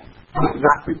با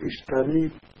قدرت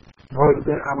بیشتری وارد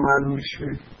عمل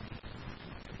میشه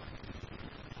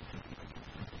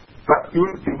و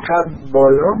این اینقدر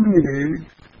بالا میره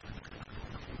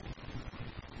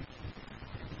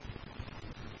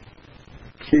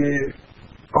که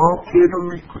آب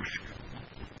رو میکشه.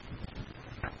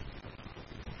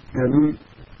 یعنی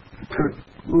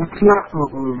مطلق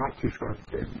مقاومتش رو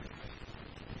داریم.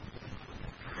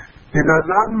 به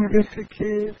نظر میرسه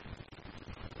که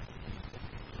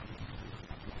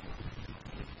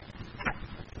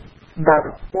در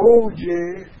اوج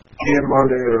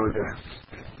اعمال اراده است،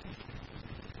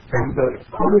 در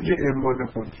اوج اعمال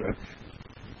قدرت،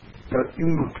 در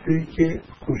این نقطه‌ای که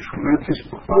خشونتش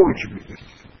به اوج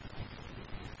میرسه.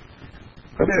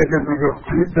 ولی اگر نگاه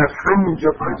کنید در همونجا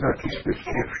قدرتش به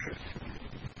صفر رسید،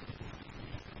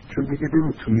 چون دیگه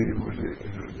نمیتونه اعمال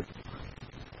اراده.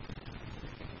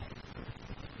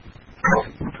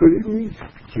 اینطوری نیست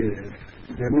که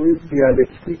یعنی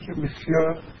دیالکتیک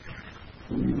بسیار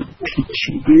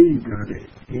پیچیده‌ای داره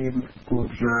این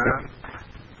قدرت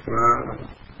و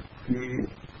این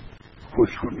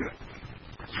خشونت.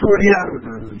 سوریه رو در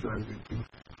نظر بگیریم.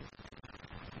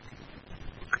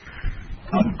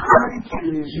 این کاری که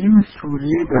رژیم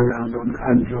سوریه در الان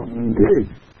انجام میده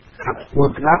از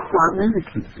قدرت هم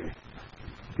نمیکشه،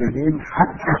 یعنی این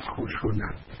حد از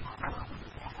خشونت،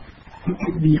 این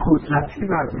که بی قدرتی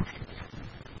برمیشه.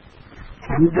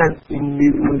 یعنی در این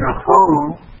نمونه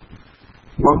ها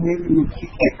ما می‌بینیم که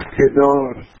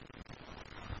اقتدار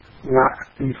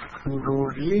وقتی فرو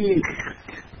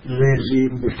ریخت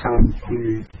رژیم به سمت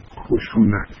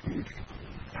خشونت میره.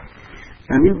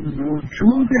 یعنی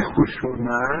وجود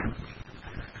خشونت،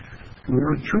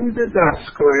 وجود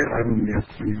دستگاه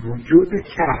امنیتی، وجود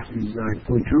کهریزک،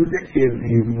 وجود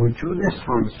علم، وجود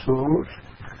سانسور،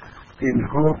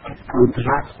 اینها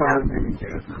قدرت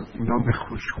برنمیگردن، اینا به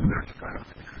خشونت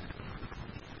برمیگردن.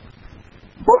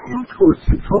 با این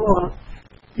توصیفات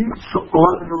این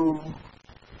سؤال رو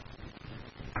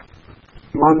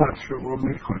من از شما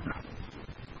میکنم.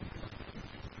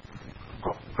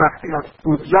 وقتی از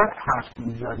قدرت حرف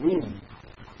میزنیم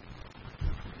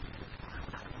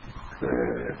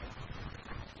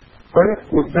باید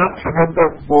قدرت فقط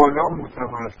در بالا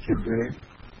متمرکزه،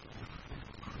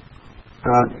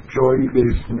 در جایی به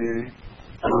اسم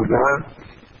دولت؟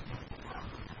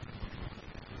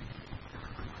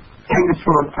 این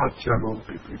سوال پس جواب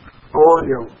بدیم.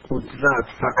 آیا قدرت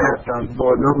فقط در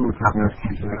بالا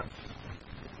متمرکز است؟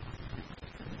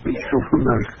 بیشون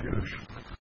نرخیده شد.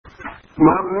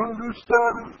 ممنون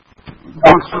دوستان،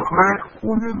 پاسخهای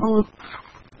خوبی بود.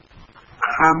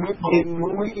 همه به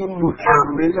نوعی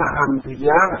مکمل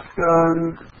همدیگه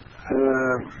هستند.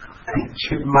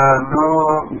 چه معنا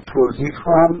توضیح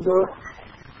خواهم داد.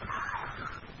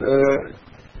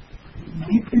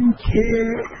 دیدیم که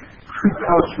توی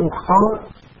پاسخها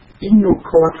این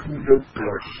نکات وجود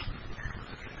داشت.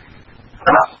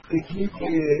 بستگی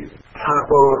به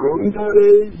تقارن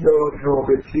داره یا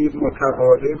رابطه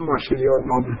متقارن باشه یا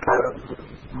نامتقارن،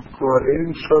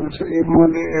 شانس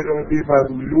ایمان ارادی و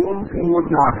علوم و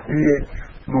نحوه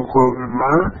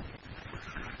مقاومت.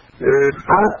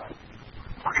 بعد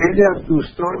خیلی از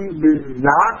دوستان به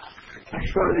لفظ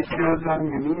اشاره کردن،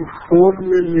 یعنی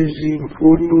فرم رژیم،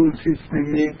 فرم اون سیستم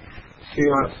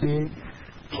سیاسی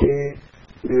که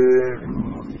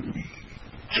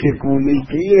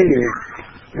چگونگی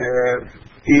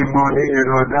ایمان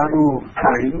اراده رو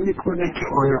تعیین میکنه که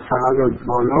آیا فقط از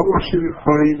بالا باشه به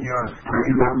پایین یا از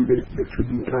پایین هم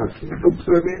بتونیم تاثیر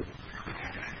بگذاره.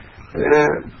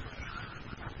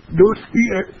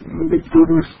 به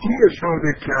درستی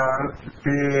اشاره کرد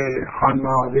به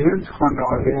هانارنت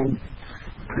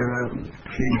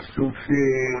فیلسوف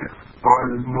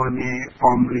آلمانی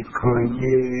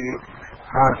آمریکایی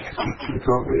هست که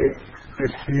کتاب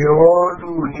بسیار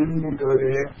مهمی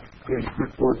داره به اسم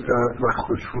قدرت و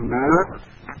خشونت.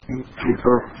 این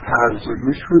کتاب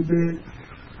ترجمه شده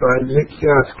و یکی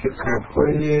از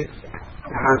کتاب‌های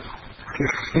هست که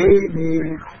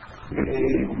خیلی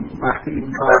وقتی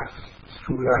این بحث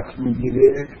صورت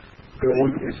میگیره به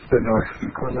اون اصطلاح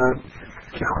میکنن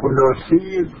که خلاصه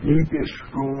دیدش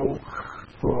رو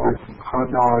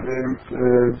هانارنت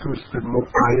دوست ما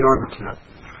بیان کرد.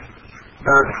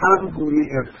 در هر گونه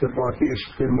ارتباط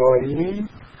اجتماعی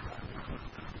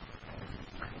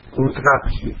قدرت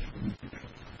شد،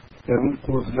 یعنی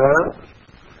قدرت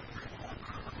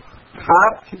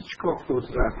فرد هیچگاه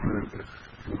قدرت نداره،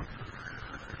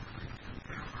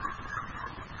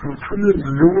 میتونه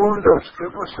زور داشته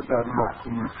باشه در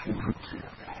مفهوم فیزیکی،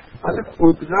 ولی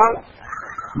قدرت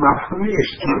مفهوم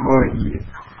اجتماعیه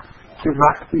که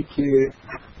وقتی که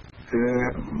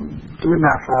دو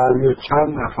نفر یا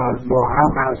چند نفر با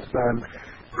هم هستن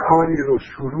کاری رو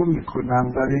شروع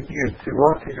میکنن در یک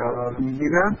ارتباطی قرار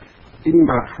میگیرن،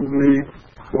 این مفهوم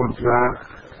قدرت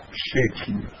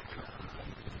شکل میگیره.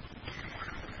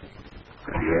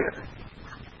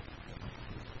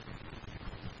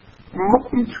 ما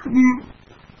میتونیم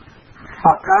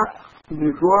فقط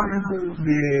نگاهمون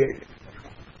به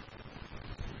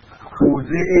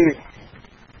حوزه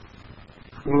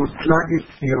مطلق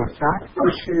سیاست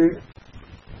باشه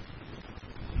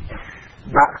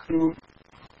وقتی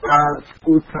از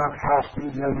قدرت حرف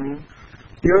میزنیم،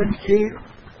 یا اینکه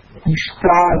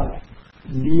بیشتر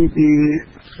دید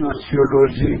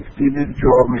سوسیولوژیک، دید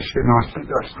جامعه شناسی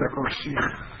داشته باشیم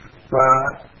و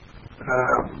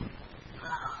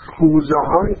حوزه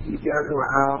های دیگر رو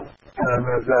هم در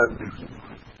نظر بگیریم.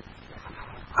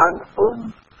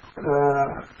 الان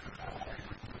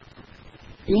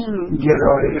این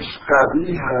گرایش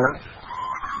قوی هست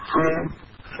که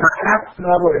فقط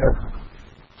نباید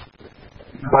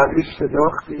برای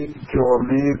شناخت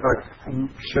جامعه و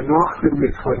شناخت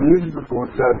مکانیزم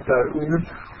قدرت در اون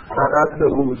فقط به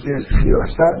حوزه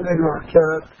سیاست نگاه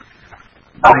کرد،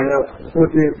 باید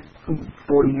خود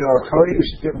بنیادهای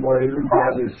اجتماعی رو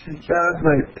بررسی کرد و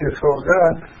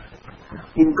اتفاقا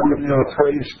این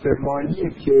بنیادهای اجتماعی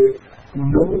که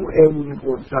نوع اون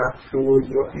قدرت رو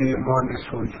یا ایمان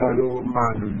سلطه رو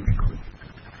معلوم میکنه.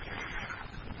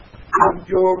 از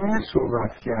جامعه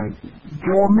صحبت کردیم.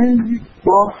 جامعه یک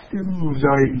بافت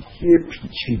موزاییکی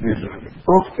پیچیده داره.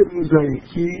 بافت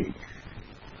موزاییکی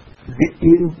به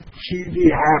این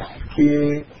چیزی هست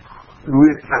که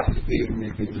روی تصویر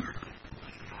میبینید.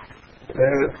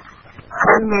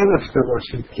 هم نداشته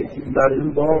باشید که در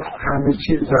این بافت همه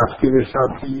چیز رفته به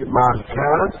سمت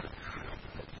مرکز.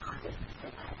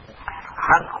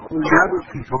 هر خونه رو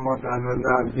که شما در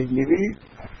نظر بگیرید،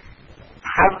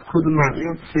 هر کدوم از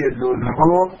این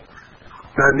سلول‌ها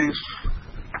درش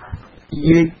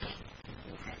یک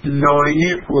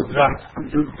لایه قدرت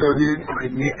وجود داره و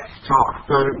یک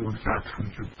ساختار قدرت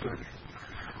وجود داره.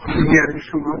 یعنی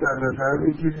شما در نظر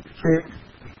بگیرید که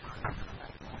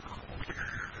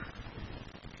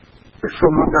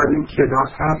شما در این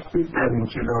کلاس هستید، در این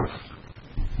کلاس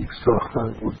یک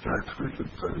ساختار قدرت وجود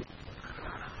داره.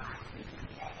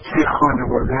 توی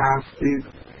خانواده هستید،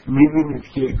 میبینید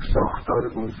که یک ساختار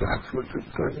قدرت وجود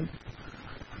داره.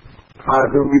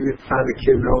 فردا میرید سر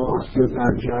کلاس یا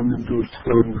در جمع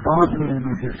دوستان باز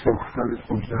میبینید که ساختار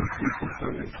قدرت وجود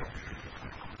داره.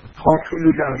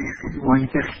 خاطر در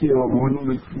محیط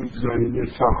خیابان میگذارید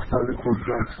ساختار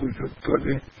قدرت وجود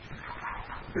داره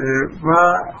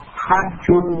و هر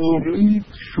جا میرید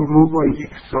شما با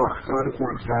یک ساختار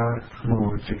قدرت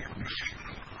مواجه میشید.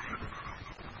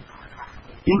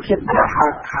 این که به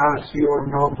حق هست یا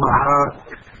نابحق،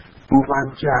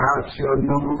 موجه هست یا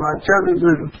ناموجه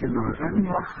بذاریم کنار،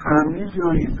 ما همه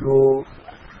جایی رو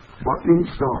با این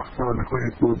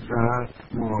ساختارهای قدرت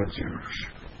مواجه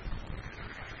میشیم.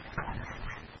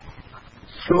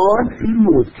 سوال این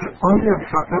بود که آیا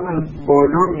فقط از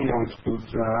بالا میاد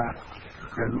قدرت،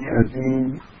 یعنی از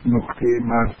این نقطه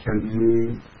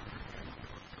مرکزی؟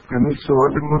 یعنی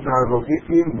سوال ما در واقع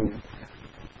این بود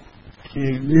که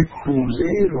یک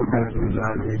حوزه رو در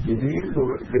نظر بگیرید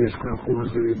به اسم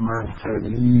حوزه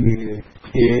مرکزی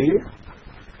که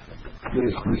به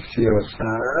اسم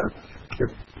سیاست که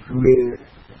روی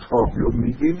تابلو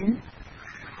میبینید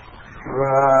و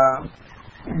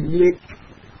یک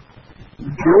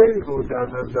جایی رو در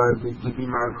نظر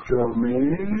بگیریم از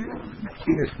جامعه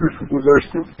که اسمش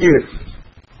گذاشتیم اصل.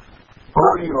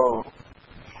 آیا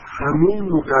همین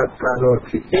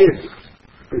مقدرات اصل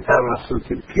به توسط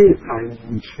پی تعیین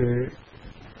میشه؟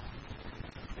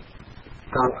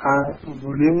 طبعا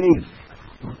اینگونه نیست.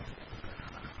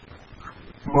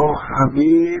 ما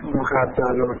همه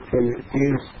مقدرات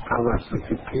اصل توسط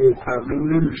پی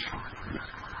تعیین نمیشه.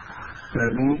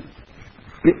 یعنی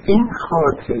به این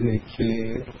خاطره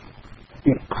که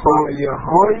به پایه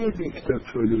های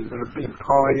دیکتاتوری و به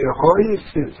پایه های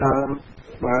ستم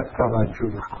باید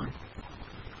توجه بکنیم.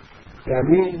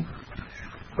 یعنی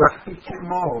وقتی که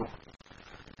ما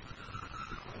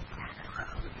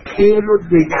پی رو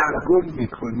دگرگون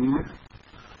میکنیم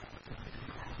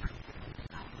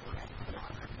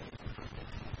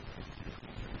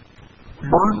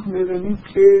باز میبینیم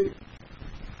که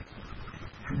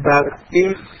در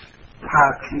این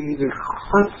تغییر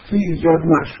خاصی ایجاد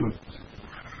نشد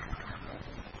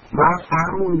و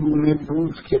همون گونه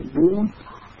بود که بود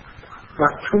و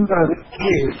چون در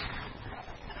این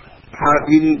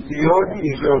تغییر زیاد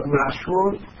ایجاد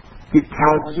نشد به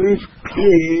تدریج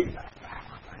پی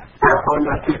به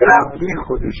حالت قبلی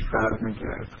خودش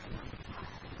برمیگرد.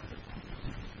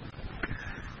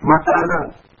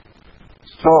 مثلا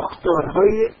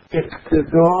ساختارهای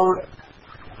اقتدار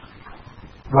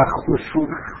و خصوص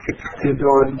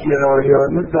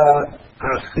اقتدارگرایانه در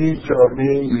عرصه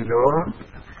جامعه ایران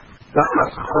و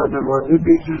از خانواده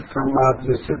بگیر تا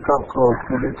مدرسه تا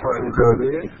کارخانه تا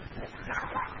اداره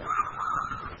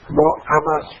با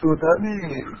عوض شدن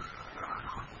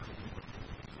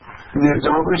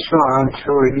نظام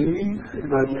شاهنشاهی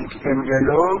و یک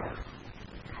انقلاب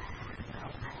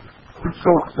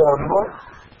ساختارها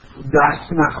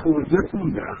دست نخورده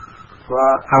بودن و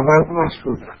عوض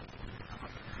نشدن.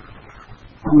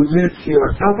 حوزه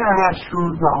سیاست عوض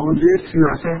شد و حوزه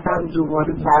سیاست هم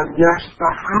دوباره برگشت و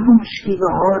همون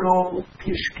شیوه ها رو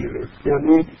پیش گرفت.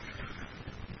 یعنی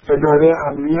اداره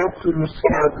امنیت درست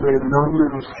کرد و اعلام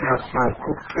درست کرد،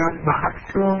 سرکوب کرد و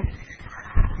حتی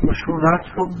خشونت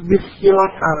رو بسیار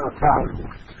فراتر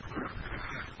برد.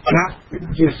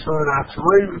 جسارت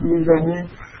هایی میزنه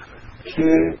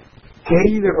که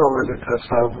غیر قابل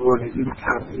تصور این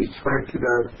تبعیض که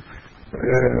در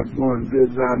مورد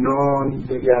زنان،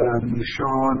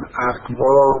 دگراندیشان،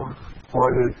 اقوام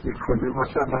وارد میکنه.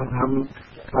 مثلا همون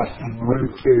تصمیم‌هایی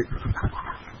که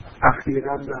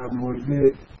اخیراً در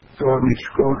مورد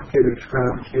دانشگاه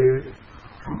گرفتن که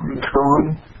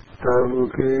میخوان در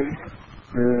واقع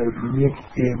یک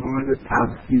اعمال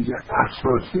تبعیض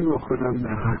اساسی بکنن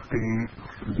در حق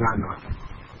زنان.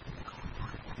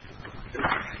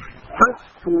 پس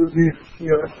توضیح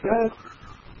سیاست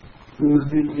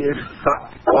توضیح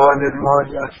فعال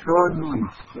مایش‌ها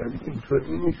نیست. یعنی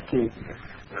اینطوری نیست که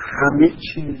همه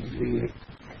چیز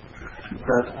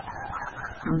در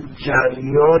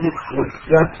جریان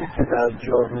قدرتی که در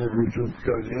جامعه وجود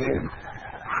داره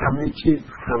همه چیز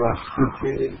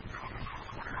توسط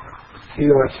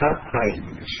سیاست تعیین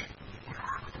میشه.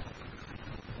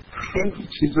 خیلی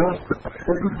چیزا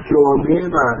خود جامعه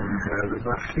برمیگرده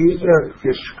و خیلی از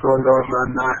اشکالات و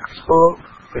نقص‌ها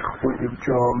به خود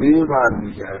جامعه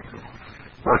برمیگرده.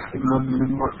 وقتی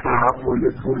ما تحول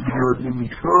بنیادی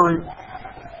میخوایم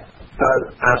در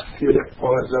اصلی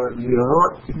آزادی ها،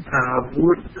 این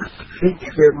تحول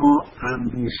فکر ما،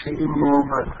 اندیشه ما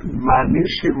و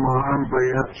منش ما هم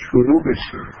باید شروع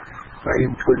بشه و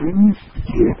اینطوری نیست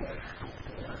که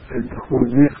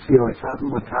حوزه سیاست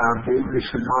متحول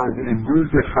بشه ما از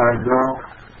امروز به فردا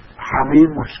همه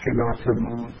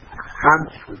مشکلاتمون حل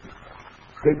شده.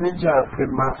 به جهت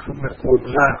مفهوم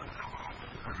قدرت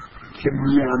که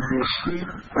میاندیشیم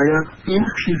باید این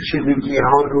پیچیدگی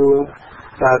ها رو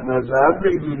در نظر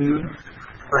بگیریم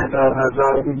و در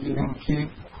نظر بگیریم که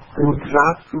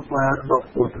قدرت رو باید با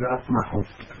قدرت مخاطب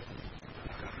کرد.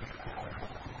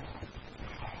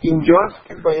 اینجاست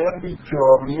که باید به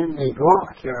جامعه نگاه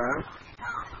کرد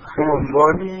به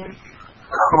عنوان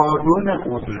کانون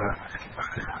قدرت،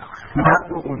 نه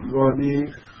به عنوان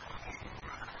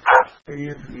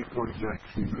اصلی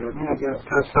بی‌قدرتی. یعنی اگر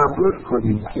تصور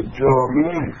کنیم که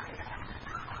جامعه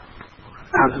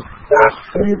از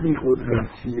اصلی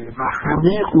بی‌قدرتیه و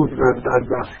همه قدرت در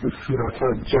دست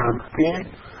سیاست جمعه،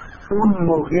 اون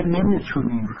موقع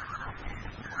نمیتونیم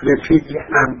رفیق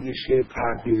اندیشه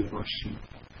تغییر باشیم.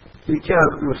 یکی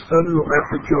از دوستان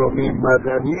لغت جامعه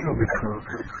مدنی رو بکنم.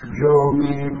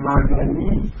 جامعه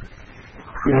مدنی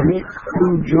یعنی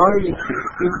اون جایی که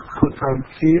این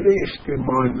پتانسیل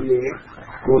اجتماعی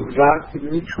قدرت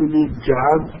میتونه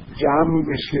جمع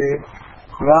بشه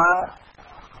و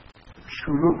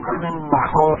شروع کنه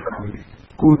مهار کنه.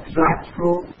 قدرت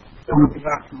رو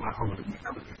قدرت مهار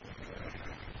میکنه.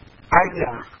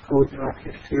 اگر قدرت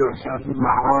سیاست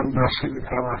مهار نشه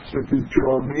توسط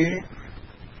جامعه،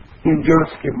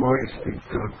 اینجاست که ما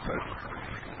استبداد داریم.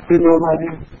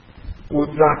 بنابراین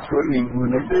قدرت رو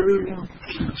اینگونه ببینیم،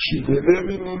 پیچیده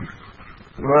ببینیم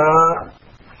و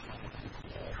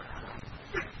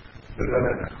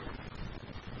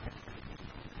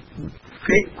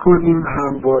فکر کنیم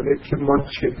همواره که ما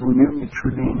چگونه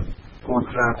میتونیم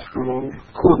قدرت رو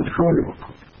کنترل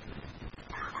بکنیم.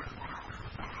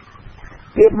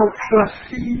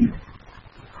 دموکراسی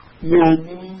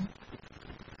یعنی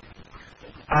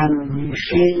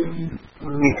اندیشه،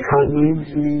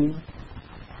 مکانیزمی،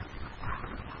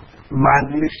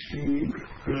 منشی،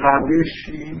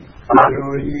 روشی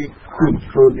برای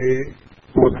کنترل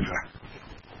قدرت.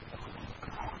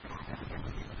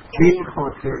 به این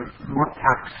خاطر ما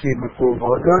تقسیم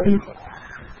قوا داریم،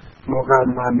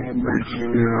 مقننه،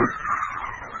 مجموعه،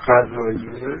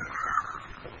 قضاییه،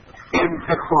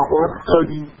 انتخابات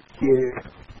داریم که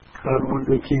در مورد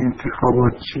که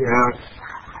انتخابات چی هست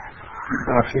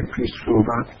دفعه پیش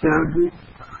صحبت کردیم.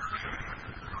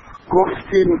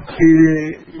 گفتیم که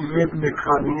یک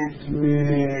مکانیزم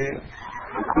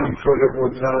کنترل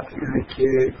قدرت اینه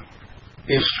که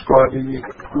اشکال یک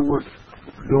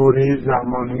دوره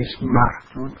زمانیش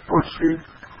محدود باشه،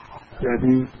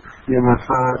 یعنی یه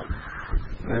نفر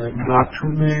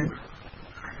نتونه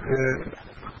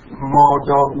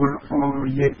مادام اون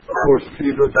یک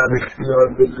کرسی رو در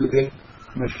اختیار بگیره،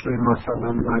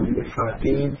 مثلا ولی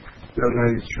فقید یا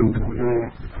رئیس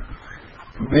جمهور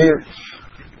مصر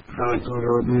در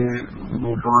دوران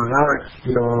مبارک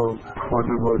یا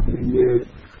خانواده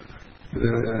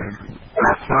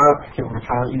اسد که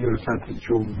مثلا ریاست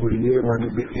جمهوریه ولی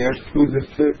به ارث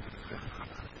میرسه.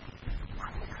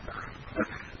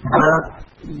 بعد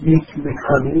یک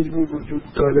مکانیزمی وجود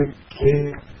داره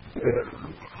که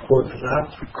قدرت،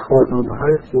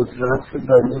 کانونهای قدرت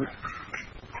در این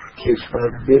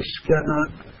کشور بشکنن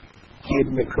که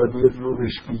این مکانیزم رو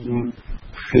بهش میگیم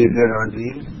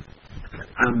فدرالیسم.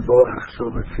 انواع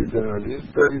اقسام فدرالیسم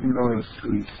داریم. نوع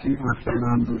سوئیسی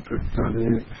مثلا وجود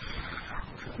داره،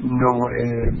 نوع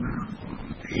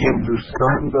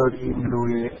هندوستان داریم،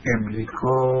 نوع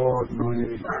امریکا،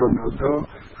 نوع کانادا،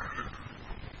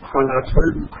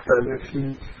 حالتهای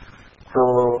مختلفی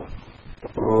تا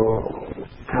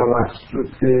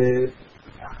توسط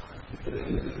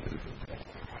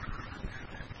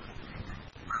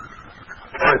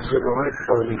تجربه‌های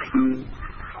تاریخی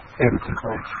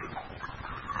انتخاب شد.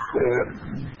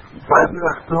 بعضی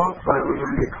وقتا برای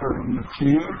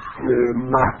مکانیکی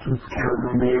محدود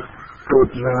کردن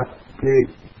قدرت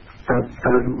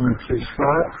در اون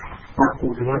کشور و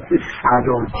قدرت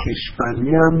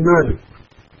فراکشوری هم داره.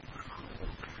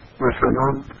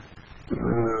 مثلا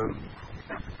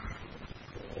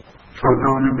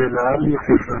سازمان ملل یک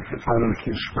قدرت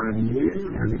فراکشوریه،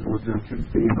 یعنی قدرت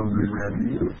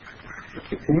بین‌المللی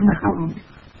که این هم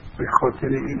به خاطر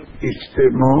این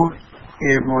اجتماع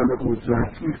اعمال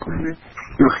قدرت میکنه،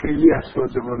 یا خیلی از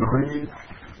سازمان‌های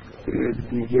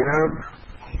دیگه هم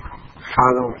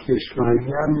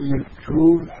فراکشوری هم یک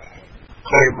جور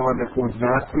اعمال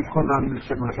قدرت میکنن،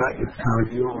 مثلا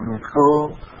اتحادیه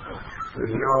اروپا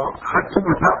یا حتی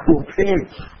مثلا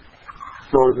اوپک،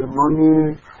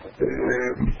 سازمان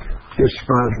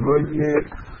کشورهای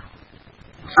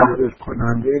صادر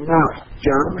کننده نفت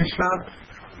جمع میشن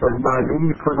و معلوم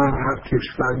میکنن هر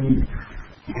کشوری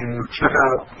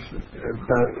چقدر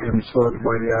در امسال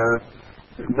باید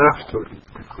نفت تولید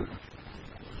بکنه.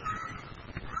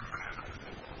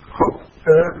 خب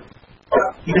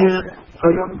این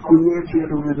الان گروه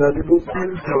جلومداری بود که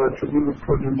توجه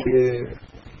میکنیم که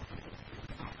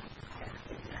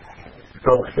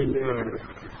داخل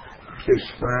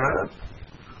کشور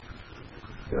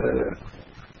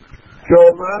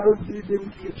جامعه رو دیدیم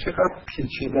که چقدر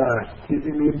پیچیده است.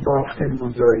 دیدیم این بافت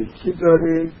موزاییکی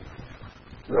داره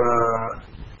و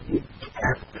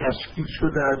تشکیل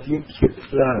شده از یک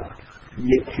کتلت،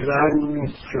 یک رنگ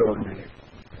نیست جامعه.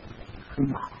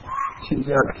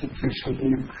 چیزی هم که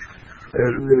کشیدیم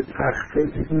روی تخته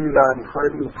دیدیم رنگ‌های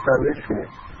مختلفه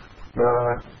و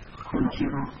اینکه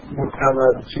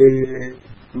متوجه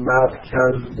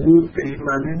مرکز بود به این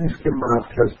معنی نیست که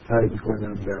مرکز تعیین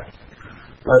کننده است،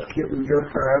 بلکه اونجا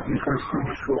فقط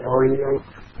میخواستیم شعاع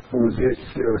حوزه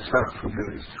سیاست رو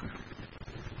برسونیم.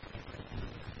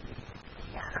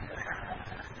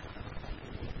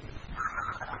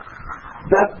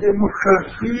 در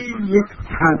دموکراسی یک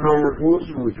تناقض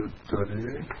وجود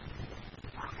داره،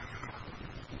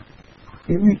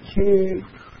 اینه که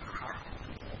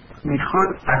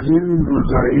میخواد از این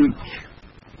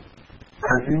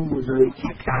موزاییکی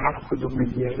که هر کدوم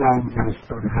یه رنگ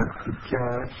هستن حرفی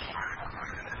کرد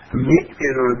یک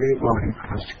اراده واحد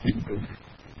تشکیل بده.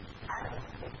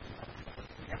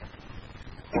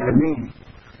 یعنی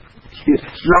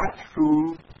کثرت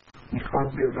رو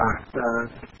میخواد به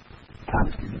وحدت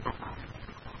تبدیل کنه.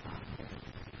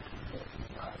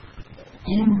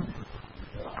 این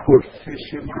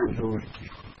پرسش بزرگی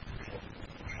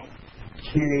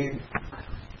که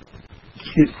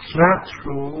کثرت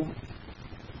رو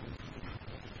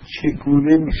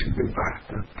چگونه میشه به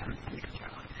وحدت تبدیل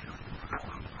کرد.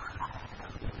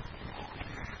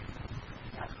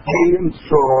 این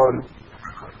سوال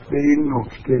به این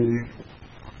نکته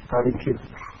برای که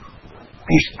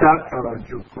بیشتر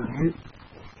توجه کنید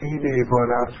این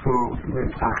عبارت رو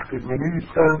به تخته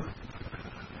بنویسم.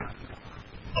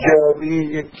 جامعه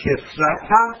یک کثرت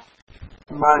هست،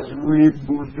 مجموعه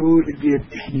بزرگ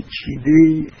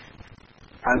پیچیده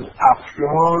از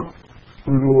افراد،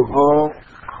 گروه‌ها،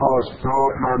 خواست‌ها،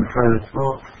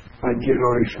 منفعت‌ها و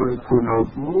گرایش‌های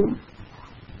گوناگون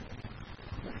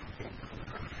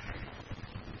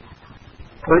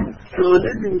و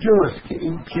جالب اینجاست که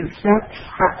این کثرت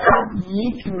فقط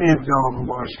یک نظام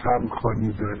باش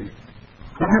همخوانی داره،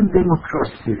 هم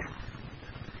دموکراسی.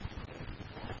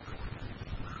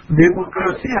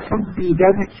 دموکراسی اصلا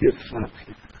دیدن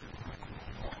کثرتی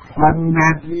و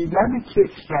ندیدن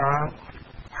کثرت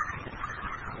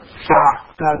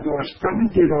سخت داشتن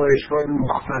گرایش‌های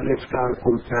مختلف در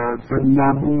قدرت و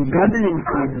نبودن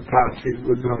امکان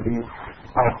تاثیرگذاری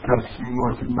بر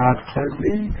تصمیمات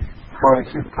مرکزی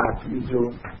باعث تبعیض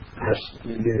و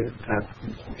تشکیل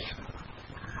تبعیض میشه.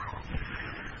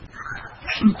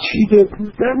 پیچیده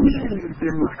بودن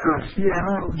دموکراسی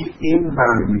هم این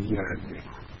برمیگرده،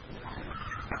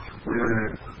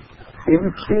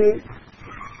 این که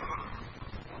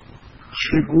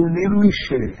چگونه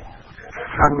میشه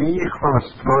همه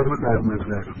خواستها رو در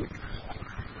نظر بگیریم.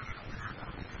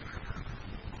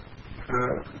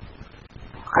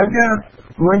 اگر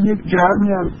ما یک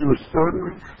جمعی از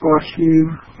دوستان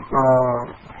باشیم و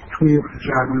توی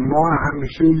جمع ما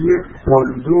همیشه یک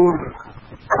موضوع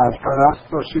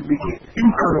سرپرست باشه بگه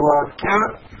این کار رو باید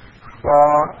کرد و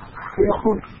خیلی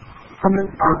خوب همه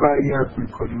تبعیض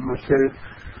میکنیم، مثل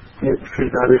یک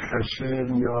پدر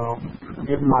خشن یا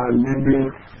یک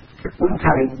معلم که اون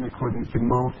تعیین میکنه که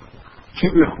ما چی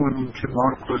بخونیم چه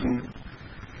کار کنیم.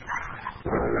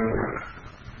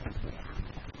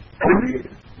 ولی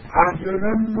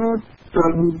احیانا ما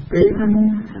داریم بین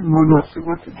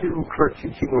مناسبات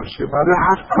دموکراتیکی باشه، برای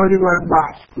هر کاری باید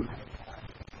بحث کنیم.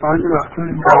 بعضی وقتا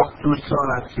این بحث 2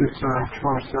 ساعت 3 ساعت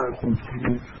 4 ساعت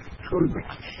ممکنه طول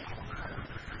بکشه،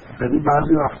 یعنی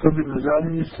بعضی وقتا به نظر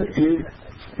میرسه که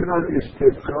از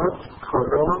استبداد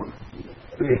کارا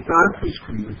بهتر پیش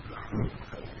کنید،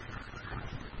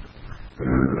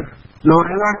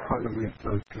 ظاهرا کارا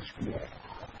بهتر پیش کنید،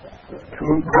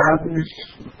 چون بعدش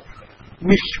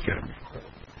میشکنه،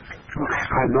 چون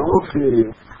خلاف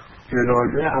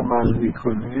اراده عمل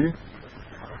میکنه.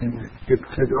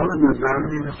 ابتدا نظر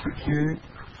میرسه که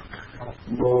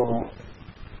با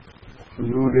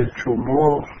نور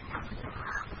چماق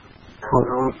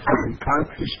کارا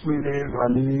سریعتر پیش میره،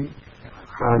 ولی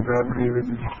بعدا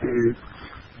میبینید که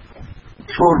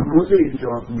ترمز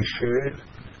ایجاد میشه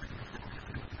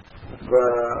و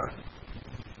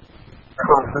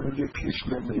کارها دیگه پیش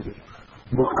نمیره،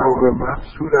 مقاومت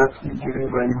صورت میگیره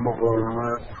و این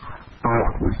مقاومت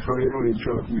برخوردهایی رو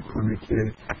ایجاد میکنه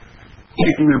که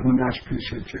یک نمونهش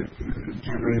پیشه که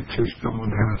جلوی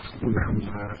چشممون هست، اون هم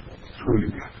در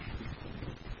سوریه.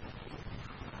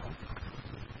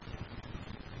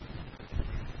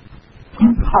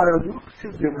 این پارادوکس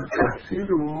دموکراسی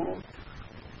رو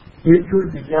یه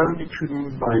جور دیگه هم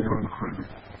میتونیم بیان کنیم.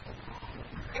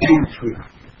 این صورت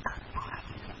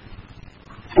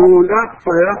دولت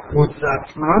باید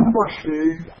قدرتمند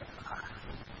باشه،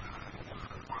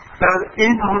 در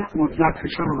این حال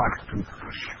قدرتش هم محدود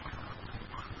باشه.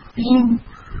 این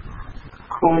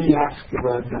کاری هست که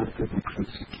باید در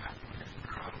دموکراسی کرد.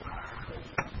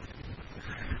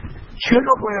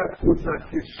 چرا باید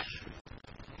قدرتش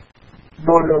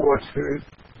بالا باشه؟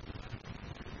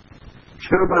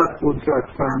 چرا باید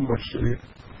قدرتمند باشه؟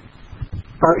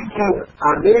 برای اینکه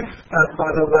الف در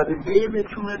برابر ب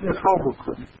بتونه دفاع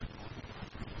بکنه،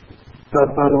 در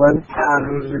برابر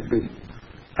تعرض ب.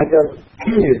 اگر ب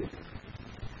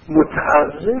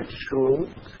متعرض شد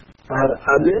بر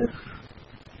الف،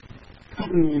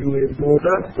 نیروی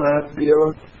دولت باید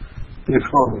بیاد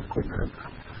دفاع بکنه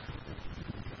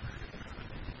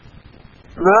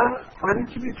و برای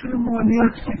اینکه بتونه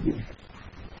مالیات بگیره.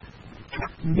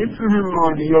 بتونه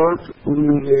مالیات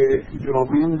امور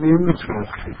جامعه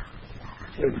نمی‌چرخه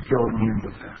که جامعه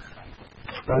بوده،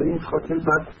 برای این خاطر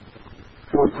باید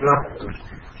قدرت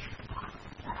داشته باشه.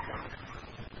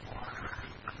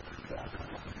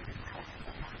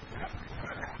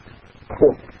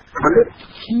 خب حالا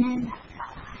کی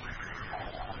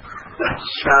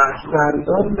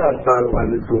شهروندان در برابر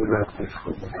دولت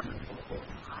دفاع کنند؟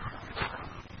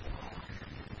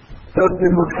 در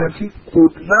دموکراسی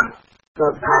قدرت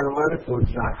در برابر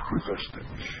قدرت گذاشته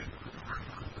میشه.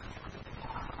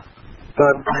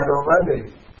 در برابر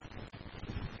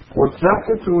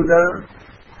قدرت دولت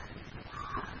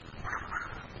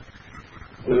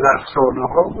رسانه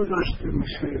ها گذاشته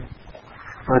میشه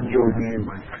و جامعه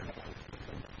من.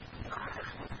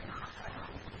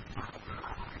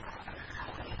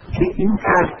 که این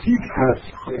ترتیب هست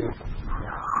که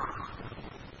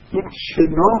این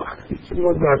شناختی که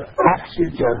ما در عصر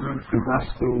جدید به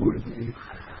دست آوردیم،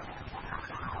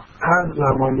 از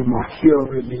زمان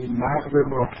ماکیاولی، نقد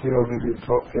ماکیاولی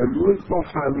تا امروز ما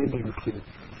فهمیدیم که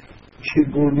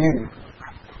چگونه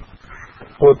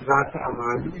قدرت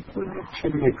عمل میکنه، چه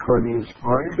مکانیزم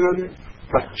هایی داره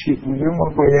و چگونه ما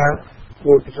باید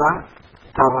قدرت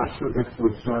توسط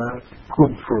قدرت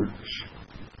کنترل بشه.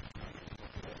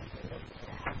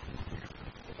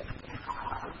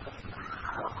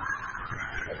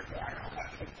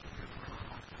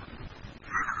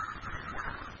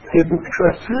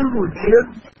 دموکراسی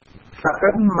مدرن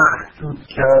فقط محدود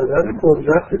کردن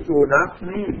قدرت دولت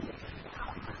نیست،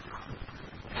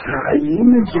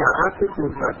 تعیین جهت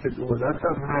قدرت دولت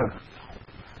هم هست.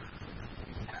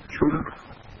 چون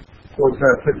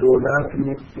قدرت دولت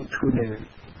میتونه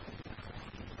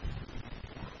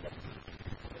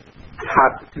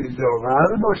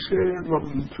تبعیض‌آور باشه و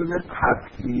میتونه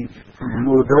تبعیض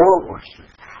مدار باشه،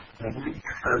 یعنی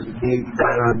از بین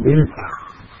برنده.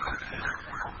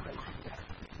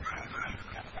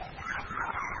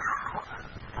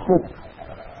 خب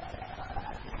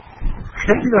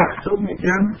خیلی وقتا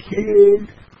میگم که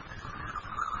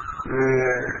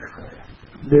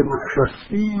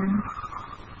دموکراسی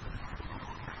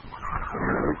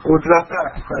قدرت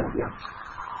اکثریت،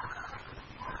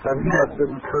 یعنی از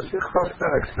دموکراسی خواست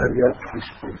اکثریت پیش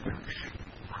برده میشه.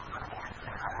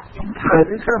 این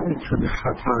تعریف هم میتونه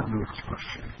خطرناک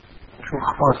باشه، چون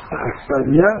خواست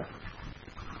اکثریت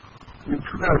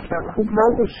میتونه اصلا خوب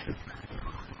نباشه.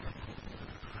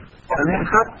 یعنی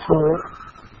حتی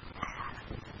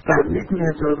در یک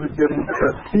نظام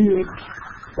دموکراتیک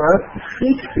باید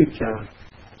فکر کرد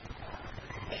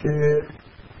که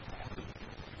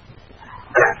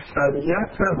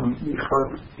اکثریت هم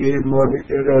میخواد اعمال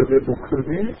اراده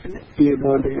بکنه،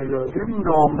 اعمال اراده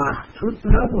نامحدود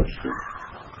نباشه،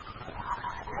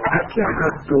 بلکه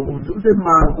حد و حدود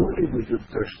معقولی وجود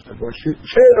داشته باشه.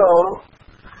 چرا؟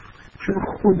 چون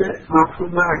خود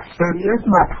مفهوم اکثریت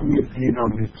مفهوم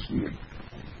دینامیکیه.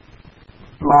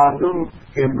 مردم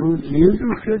امروز یه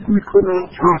جور فکر میکنن،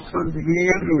 4 سال دیگه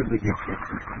یه جور دیگه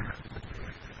فکر میکنن،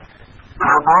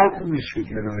 عوض میشه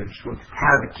گرایشون،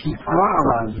 ترکیب ها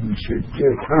عوض میشه،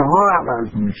 جبهه ها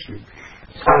عوض میشه،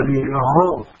 سلیقه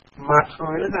ها،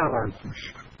 مسائل عوض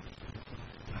میشه.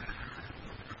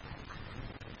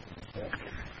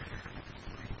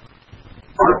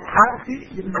 با طرح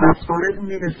این مسائل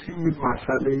میرسیم به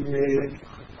مسئله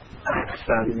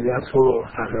اکثریت و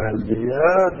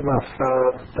اقلیت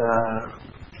مثلا در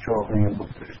جامعه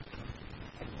مدرس.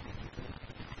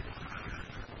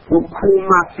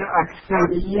 حکومت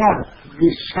اکثریت به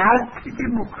شرط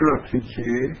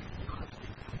دموکراتیکه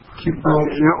که با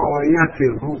رعایت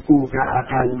حقوق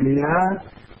اقلیت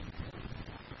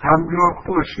همراه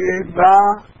باشه و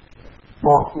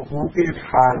با حقوق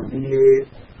فردی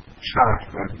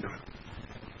شهروندان.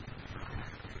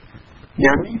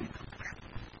 یعنی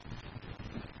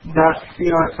در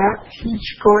سیاست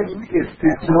هیچگاه این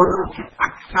استدلال رو که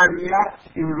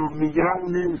اکثریت این رو میگن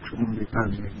نمیتونیم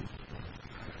بپذیریم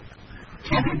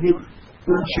که بگیم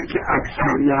اون چه که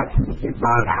اکثریت میگه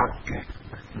برحقه.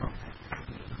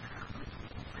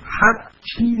 هر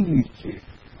چیزی که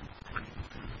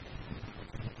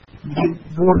به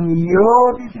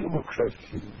بنیاد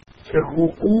دموکراسی که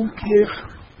حقوق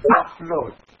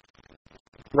افراد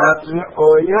و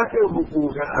رعایت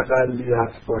حقوق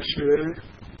اقلیت باشه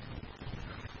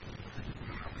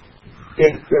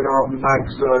احترام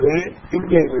نگذاره، این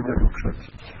غیر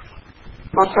دموکراتیک.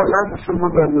 مثلا شما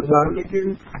در نظر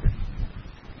بگیرید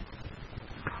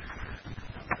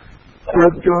در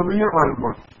جامعه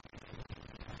آلمان،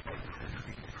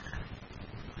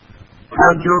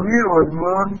 در جامعه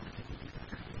آلمان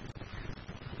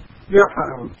یا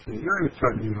فرانسه یا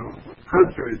ایتالیا،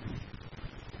 هر جایی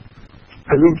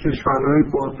از این کشورهای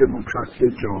با دموکراسی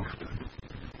جا افتاد،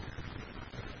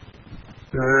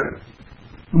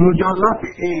 مجازات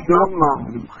اعدام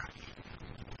ممنوع است.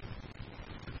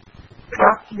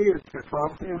 قتل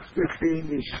اتفاق میفته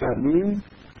خیلی شدید،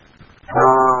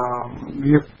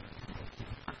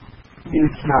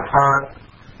 یک نفر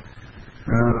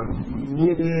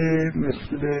میره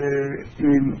مثل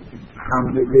این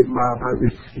حمله به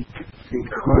معبد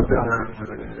سیک‌ها در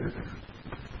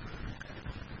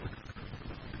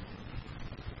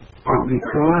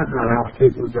آمریکا در هفته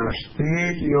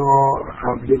گذشته، یا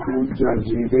حمله به اون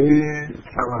جزیره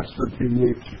توسط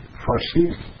یک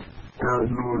فاشیست در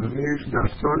نروژ در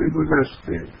سال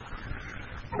گذشته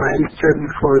و یک چنین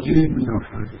فاجعه‌ای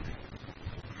می‌افتد.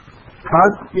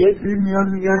 بعد یه عده میان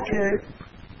میگن که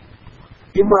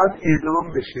این باید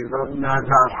اعدام بشه و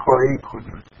نظرخواهی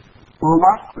کنن.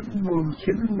 باور کنید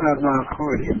ممکنه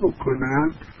نظرخواهی بکنن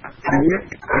و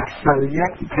یک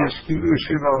اکثریتی تشکیل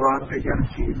بشه و باید بگن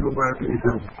که این رو باید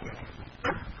اعدام کنن.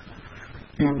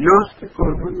 اینجاست که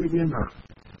قانون میگه نه،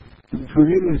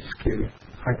 اینطوری نیست که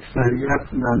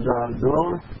اکثریت نظر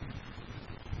داد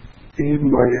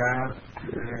این باید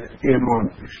اعمال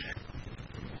بشه.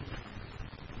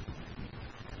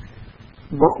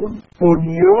 با اون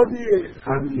بنیاد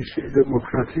اندیشه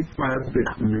دموکراتیک باید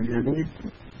بخونه. یعنی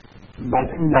بعد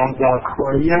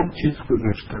نظرخواهی هم چیز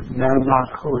گذاشتن،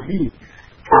 نظرخواهی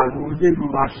در مورد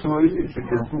مسائلی که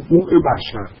حقوق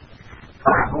بشر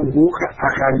و حقوق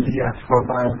اقلیت ها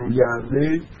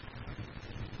برمیگرده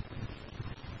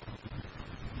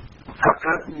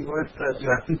فقط میباید در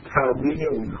جهت تامین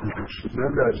اونها باشه، نه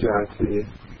در جهت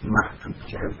محدود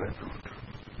کردن اونها.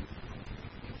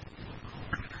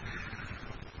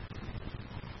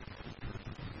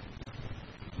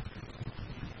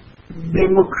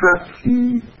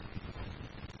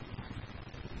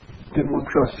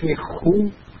 دموکراسی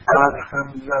خوب برهم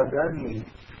زدن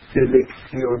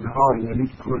سلکسیون ها،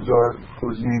 یعنی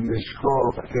گزینش ها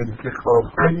و انتخاب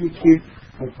هایی که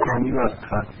مبتنی از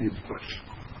تبعیض باشه.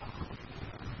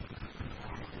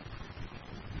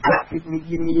 وقتی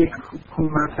میگیم یک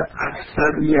حکومت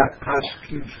اکثریت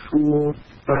تشکیل شد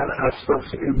بر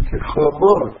اساس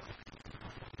انتخابات،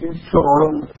 این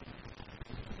سوال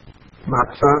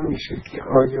مطرح میشه که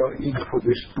آیا این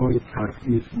خودش نوع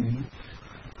تبعیض نیست؟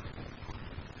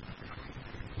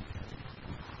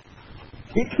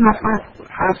 یک نفر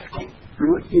هست که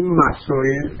رو این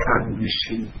مسائل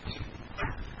اندیشید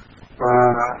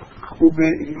و خوب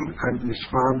این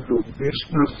اندیشمند رو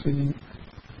بشناسید.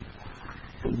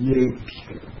 یک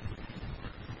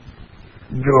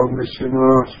جامعه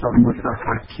شناس و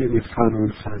متفکر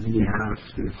فرانسوی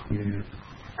هست اسم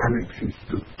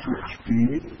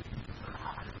کیفیت.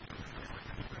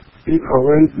 این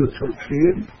آقای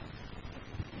کیفیت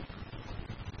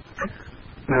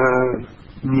در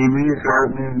نیمه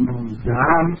قرن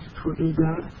 19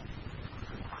 تولیده.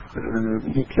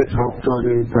 یک کتاب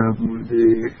داره در مورد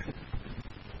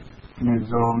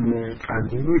نظام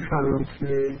قدیم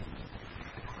فرانسه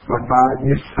و بعد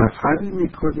یه سفری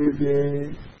میکنه به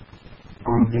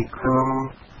آمریکا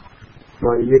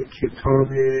و یک کتاب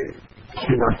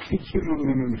کلاسیکی رو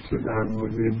می‌نویسه در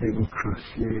مورد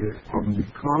دموکراسی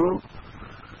آمریکا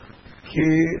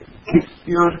که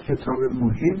بسیار کتاب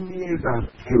مهمیه در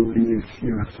تئوری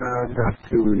سیاست، در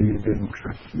تئوری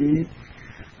دموکراسی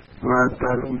و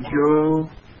در اونجا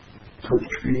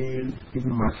تکوین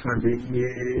این مسئله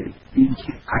این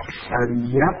که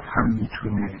اکثریت هم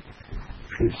میتونه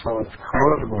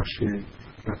فسادکار باشه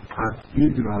و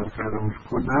تبعیض برقرار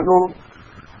کنه رو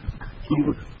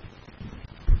این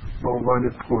به عنوان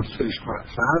پرسش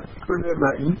مطرح کنه و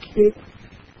اینکه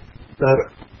در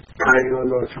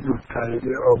ایالات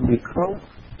متحده آمریکا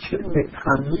چه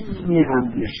مکانیزمی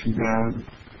اندیشیدن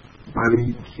برای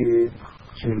اینکه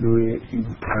جلوی این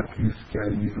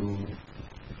تبعیضگری رو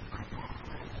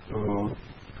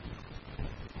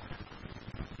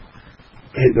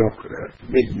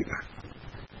بگیرن.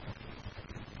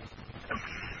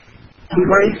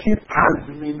 باید که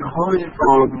تضمین‌های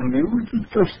قانونی وجود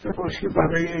داشته باشه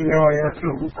برای رعایت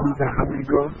حقوق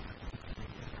همگان.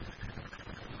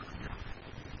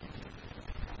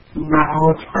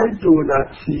 نهادهای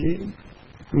دولتی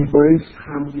میباید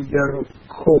همدیگر رو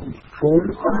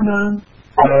کنترل کنن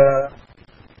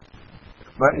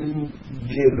و این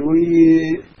جلوی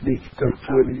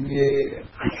دیکتاتوری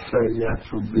اکثریت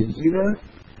رو بگیرن،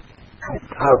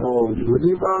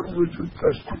 توازنی باید وجود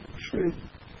داشته باشه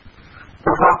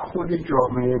و خود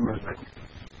جامعه مدنی.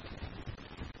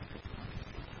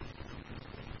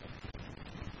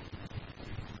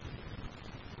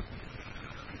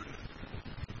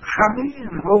 همه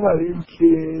اینها برای این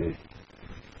که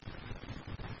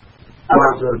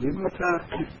آزادی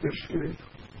متحقق بشه.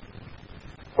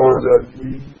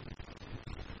 آزادی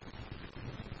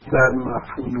در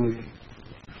مفهوم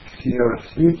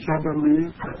سیاسی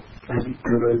کلمه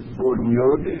برای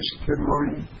بنیاد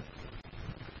اجتماعی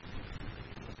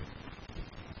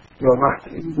و وقتی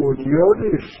این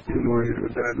بنیاد اجتماعی رو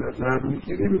در نظر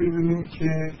میگیریم ببینیم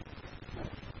که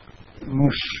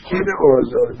مشکل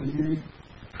آزادی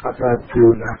فقط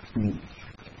دولت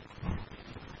نیست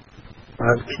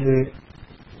بلکه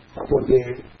خود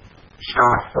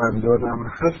شهروندان هم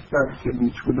هستن که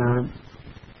میتونن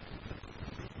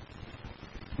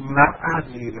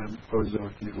نپذیرن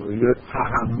آزادی رو یا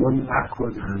تحمل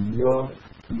نکنن یا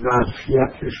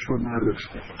ظرفیتش رو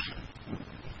نداشته باشن.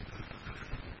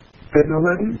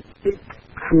 بنابراین یک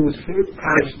پروسه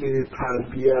تجدید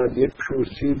تربیت، یک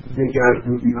پروسه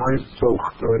دگرگونی های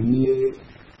ساختاری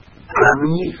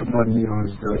عمیق ما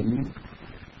نیاز داریم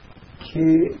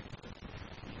که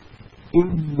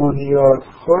این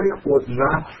بنیادهای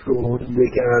قدرت رو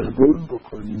دگرگون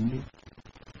بکنیم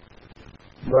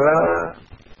و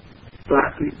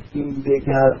وقتی این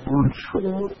دگرگون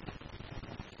شد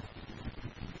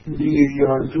دیر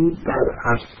یا زود در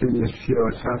عرصه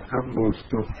سیاست هم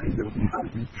بازتاب پیدا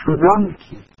می‌کنیم، چنان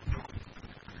که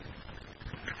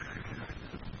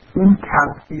این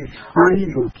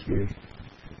تبعیض‌هایی رو که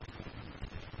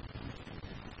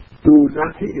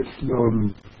دولت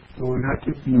اسلامی،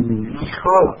 دولت دینی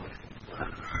میخواد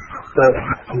در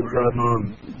حق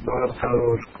زنان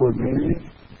برقرار کنه،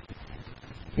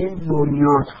 این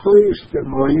بنیادهای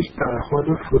اجتماعیش در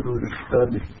حال فرو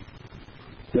ریختنه.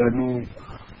 یعنی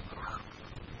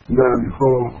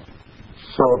زنها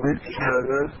ثابت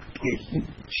کردن که هیچ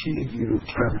چیزی رو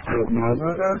کمتر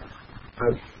ندارن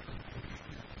از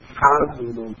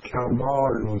فضل و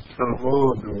کمال و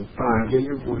سواد و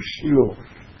بهره وشی و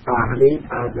بهره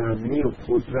بدنی و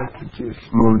قدرت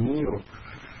جسمانی و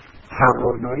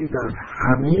توانایی در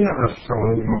همه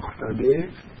عرصه‌های مختلف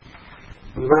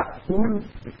و اون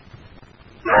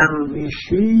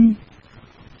اندیشه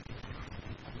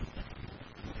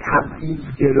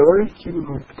تبعیض‌گرایی که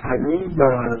مبتنی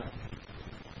بر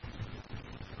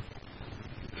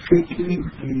فکر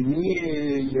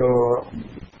دینی یا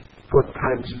با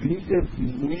تجویز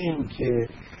دینی که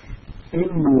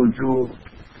این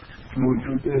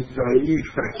موجود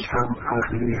ضعیف و کم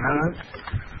عقلی هست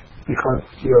میخواد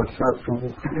سیاست رو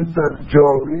بکنه در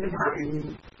جامعه با این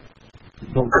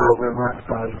مقاومت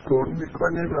برخورد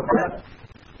میکنه و بعد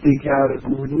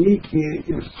دگرگونی که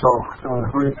این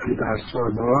ساختارهای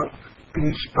پدرسالار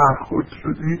پیش برخورد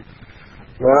شده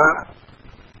و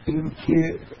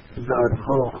اینکه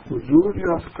زنها حضور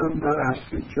یافتن در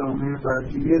اصل جامعه و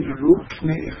دیگه رکن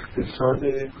اقتصاد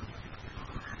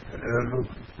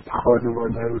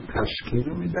خانواده رو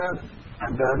تشکیل میدن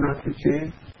در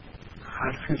نتیجه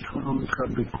حرفشون رو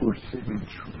میخواد به کرسی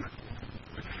بنشونن.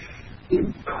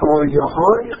 این پایه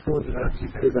های قدرتی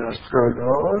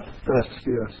پدرسالار در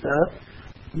سیاست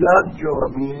در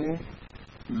جامعه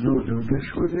زدوده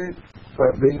شده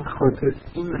و به این خاطر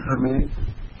این همه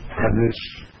تنش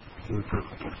وجود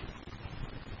داره.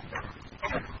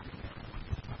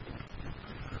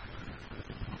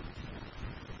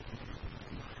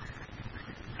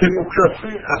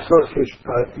 دموکراسی اساسش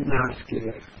بر این است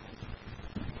که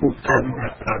مبتنی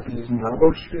بر تبعیض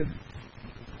نباشه،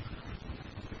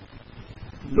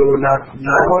 دولت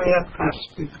نباید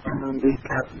تثبیت کننده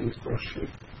تبعیض باشه،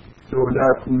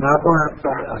 دولت نباید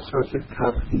بر اساس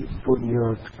تبعیض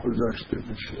بنیاد گذاشته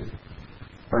بشه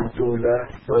و دولت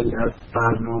باید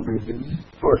برنامه‌ریزی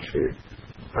باشه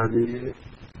برای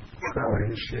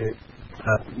کاهش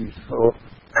تبعیض‌ها و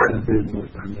از بین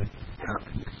بردن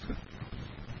تبعیض.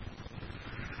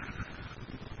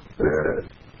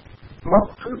 ما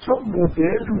تو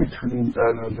مدل میتونیم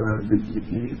در نظر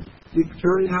بگیریم. یک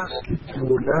جایی هست که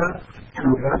دولت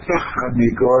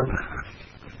همگان هست،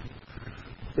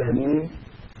 یعنی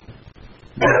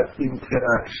در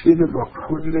اینتراکشن با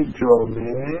کل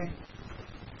جامعه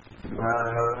و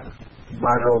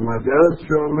برآمده از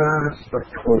جامعه است و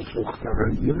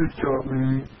پاسخ‌دهنده به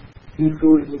جامعه. این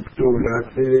رو یک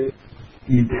دولت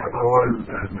ایدئال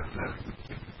در نظر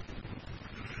میگیریم.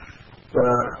 و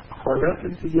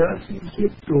حالت دیگه است این که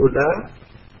دولت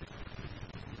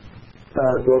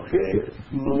در واقع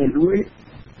نیروی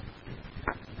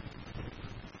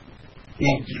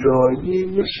اجرایی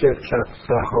یک شرکت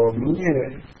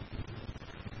سهامیه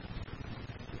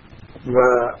و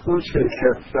اون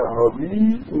شرکت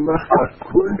سهامی اون وقت از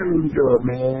کل اون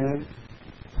جامعه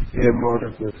اعمار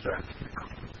قدرت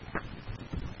میکنه.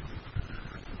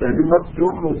 یعنی ما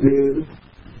دو مدل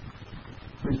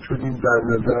میتونیم در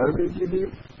نظر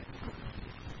بگیریم.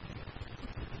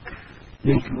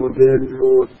 یک مدل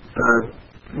رو در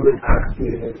روی تخت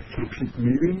کیفیت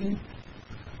میبینیم،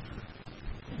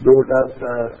 دولت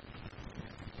در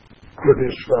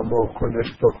کنش و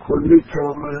واکنش با کل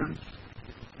جامعه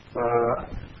و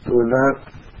دولت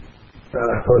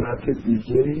در حالت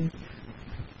دیگری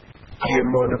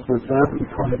اعمال قدرت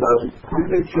میکنه برای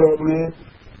کل جامعه،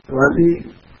 ولی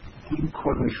این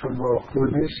کنش و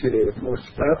واکنش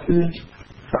مثبتش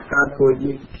فقط با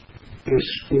یک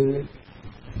قشر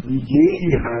دیگه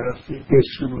ای هست، یک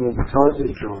قشر ممتاز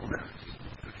جامعه است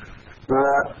و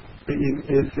به این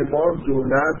اعتبار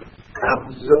دولت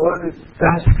ابزار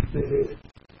دست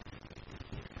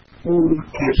اون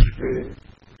قشر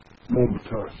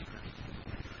ممتاز است.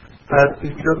 در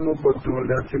اینجا ما با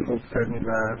دولت مبتنی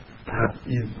بر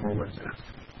تبعیض مواجه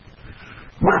هستیم.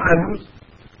 ما هنوز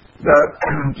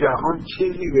در جهان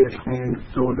چیزی به اسم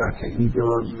دولت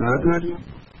ایدئال نداریم.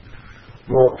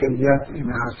 واقعیت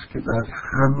این هست که در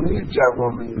همه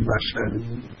جوامع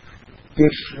بشری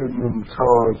قشر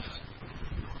ممتاز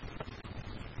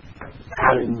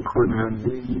تعیین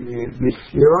کننده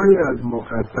بسیاری از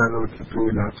مقدرات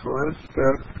دولت ها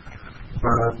هستند و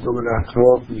دولت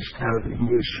ها بیشتر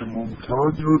این قشر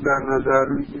ممتاز رو در نظر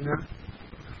میگیرن.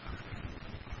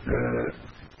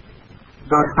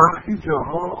 در برخی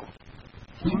جاها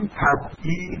این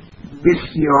تبعیض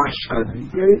بسیار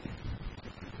شدیده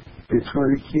به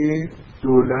طوری که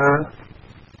دولت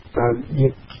در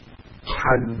یک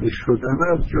کنده شدن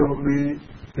از جامعه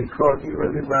به کار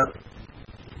میبره و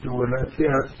دولتی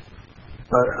است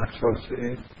بر اساس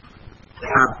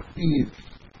تبعیض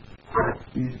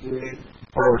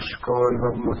آشکار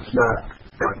و مطلق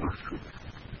بنا شده.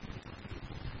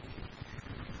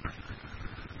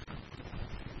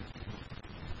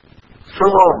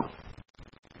 سوال: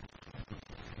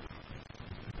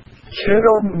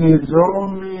 چرا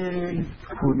نظام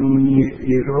کنونی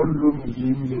ایران رو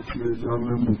میگیم یک نظام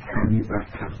مبتنی بر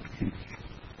تبعیض؟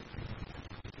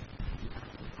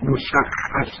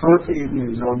 مشخصات این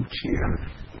نظام چی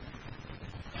هست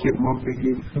که ما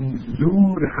بگیم این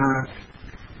دور هست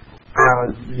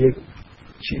از یک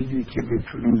چیزی که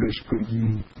بتونیم بهش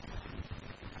بگیم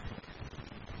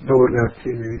دولت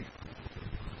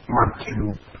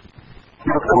مطلوب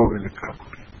یا قابل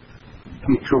قبول.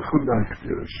 میکروفون در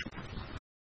اختیار شما.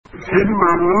 خیلی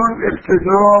ممنون.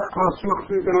 ابتدا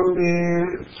پاسخ بدم به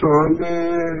سوال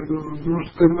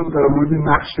دوستمون در مورد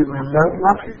نقش ملت.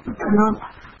 من فکر می‌کنم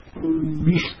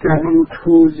بیشترین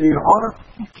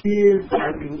توضیحاتی که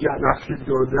در این جلسه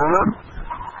دادم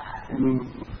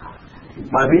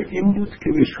برای این بود که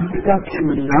نشون بدم که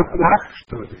ملت نقش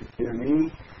داره.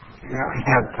 یعنی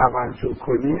اگر توجه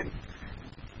کنید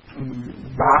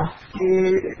بحث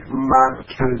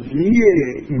مرکزی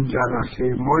این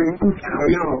جلسه ما این بود که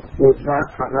آیا قدرت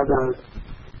فقط از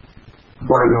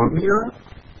بالا میاد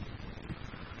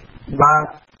و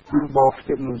این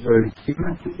بافت موزاییکی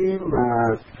رو دیدیم و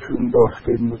چون بافت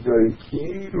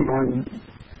موزاییکی من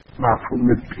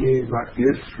مفهوم پی و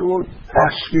اس رو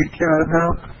تشریح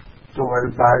کردم،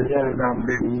 دوباره برگردم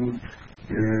به اون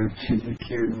چیزی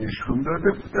که نشون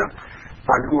داده بودم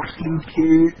و گفتیم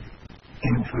که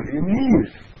اینطوری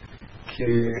نیست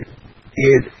که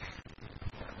اس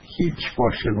هیچ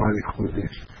باشه برای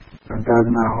خودش و در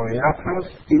نهایت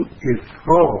هست این اس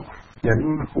ها، یعنی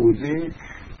این حوزه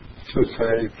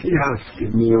سوسایتی هست که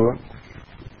میاد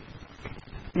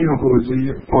این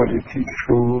حوزه پالیتیک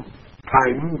رو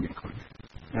تعیین میکنه.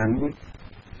 یعنی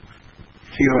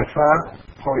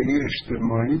سیاست پایه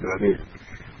اجتماعی داره،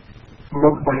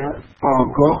 ما باید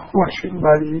آگاه باشیم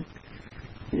برای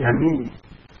یعنی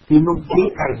اینو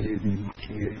بپذیریم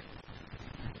که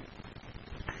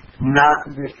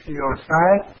نقد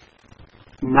سیاست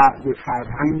نقد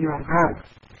فرهنگ هم هست،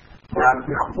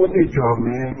 نقد خود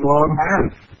جامعه ما هم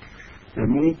هست.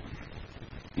 یعنی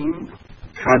این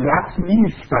غلط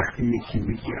نیست وقتی یکی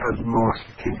بگی از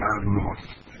ماست که بر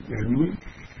ماست. یعنی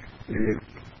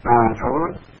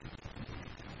برحال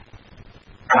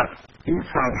از این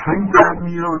فرهنگ در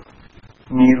میاد،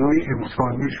 نیروی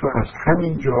انسانیش رو از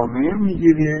همین جامعه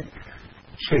میگیره،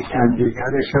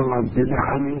 شکنجهگرش هم از دل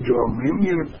همین جامعه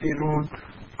میاد بیرون،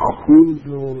 آخوند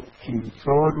و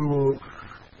تیمسار و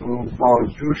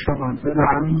بازجوش هم از دل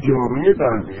همین جامعه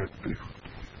در میاد بیرون.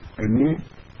 یعنی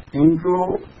این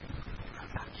رو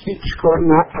هیچ کار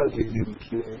نپذیریم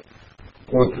که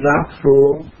قدرت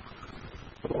رو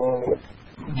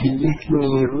یک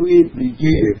نیروی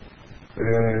دیگه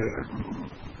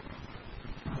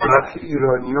وقتی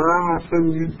ایرانی ها هم اصلا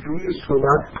یه جوی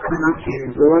صحبت کنن که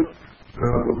اینجا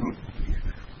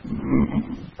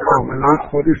کاملا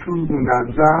خودشون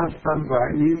منظر هستن و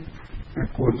این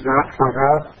قدرت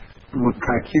فقط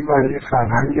متکی برای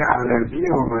فرهنگ عربی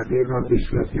آمده و به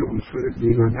صورت عنصر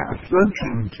بیرونی اصلا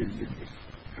چنین چیزی نیست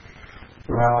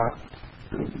و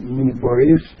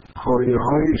میبایست پایه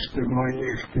های اجتماعی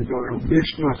اقتدار رو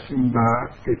بشناسیم و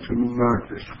بتونیم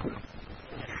نقدش کنیم.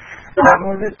 در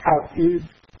مورد تبعیض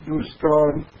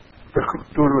دوستان به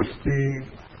درستی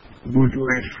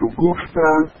وجوهش رو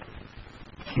گفتن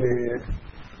که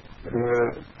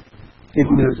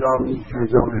این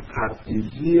نظام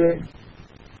تبعیضیه.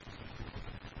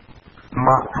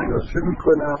 من خلاصه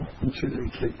میکنم این چیزی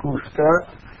که گفتن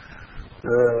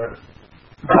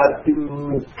بعد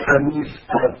این تمیز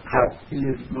در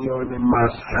تبعیض میان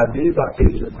مذهبی و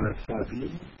غیر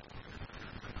مذهبی،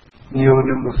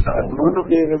 میان مسلمان و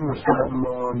غیر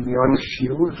مسلمان، میان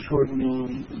شیعه و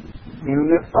سنی،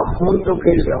 میان آخوند و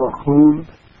غیر آخوند،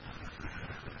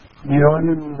 میان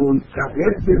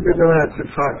منتقد به ولایت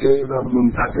فقیه و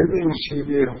منتقد این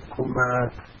شیوه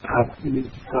حکومت، تبعیض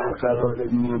برقرار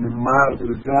میان مرد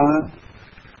و زن.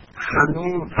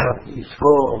 همین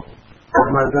تبعیض‌ها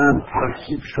آمدن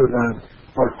ترکیب شدن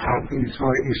با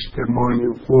تبعیض‌های اجتماعی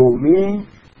و قومی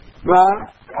و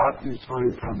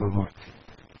تبعیض‌های طبقاتی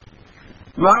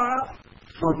و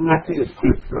سنت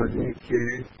استبدادی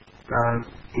که در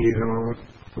ایران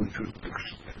وجود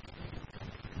داشت.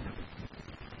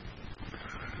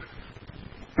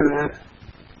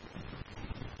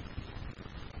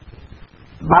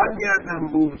 برگردم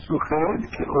به اون سخن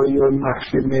که آیا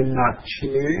نقش ملت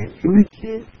چیه؟ اینه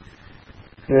که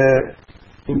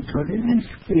اینطوری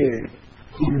نیست که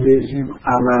این رژیم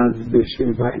عوض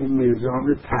بشه و این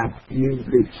نظام تبعیض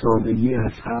به سادگی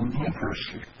از هم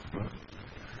میپاشه.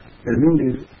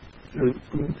 یعنی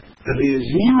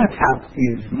رژیم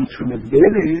تبعیض میتونه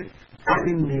بره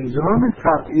ولی نظام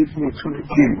تبعیض میتونه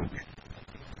بمونه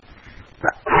و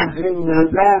از این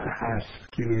نظر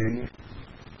هست که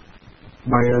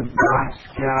باید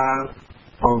بحث کرد،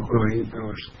 آگاهی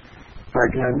داشت.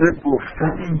 وگرنه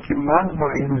گفتن این که من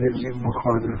با این رژیم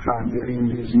مخالفم یا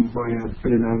این رژیم باید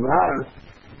بنود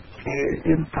که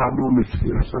این تمام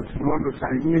سیاست ما رو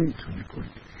تعیین نمیتونه کنه.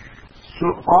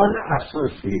 سوال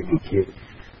اساسی اینه که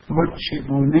ما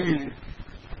چگونه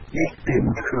یک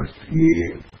دموکراسی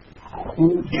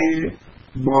خوب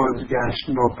بازگشت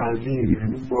ناپذیر،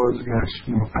 یعنی بازگشت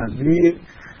ناپذیر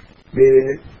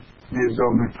به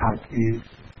نظام تبعیض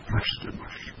داشته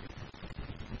باشه.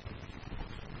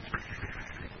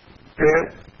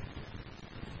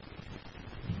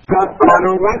 در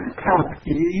برابر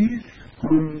تبعیض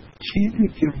اون چیزی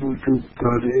که وجود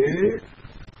داره،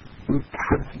 اون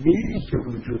تطبیعی که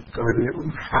وجود داره،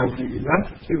 اون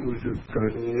فضیلتی که وجود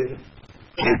داره،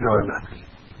 عدالت.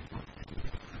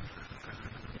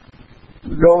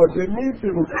 لازمه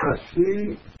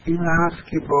دموکراسی این هست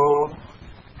که با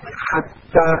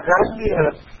حداقلی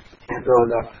از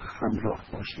عدالت همراه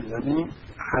باشه. یعنی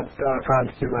حداقل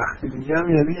که وقتی میگم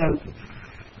یعنی از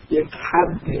یک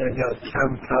حدی اگر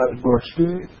کمتر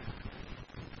باشه،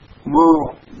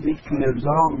 ما یک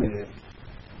نظام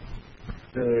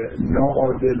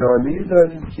ناعادلانه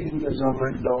داریم که این نظام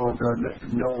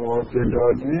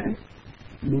ناعادلانه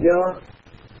میاد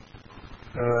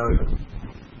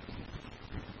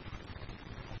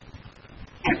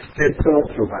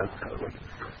استبداد رو برقرار.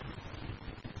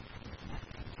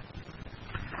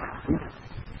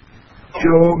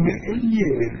 جامعه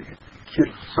که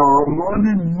سامان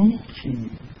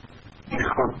نیکی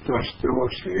میخواد داشته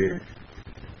باشه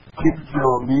یک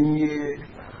جامعه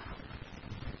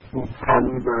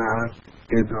مبتنی بر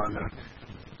عدالت.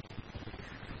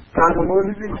 در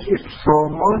مورد اینکه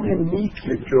سامان نیک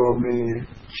جامعه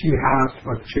چی هست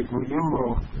و چگونه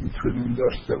ما میتونیم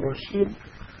داشته باشیم،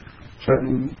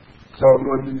 چون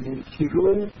سامان نیکی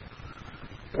رو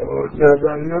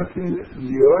نظریات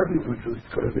زیادی وجود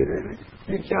داره.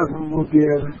 یکی از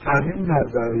مدرن‌ترین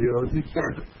نظریات، یکی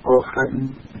از آخرین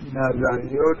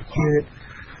نظریات که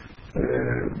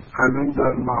الان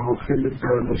در محافل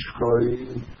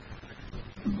دانشگاهی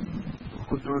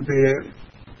حدود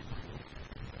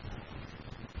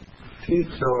 30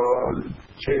 سال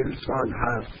 40 سال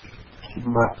هست که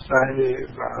مطرحه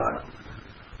و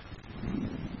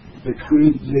به طور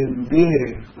زنده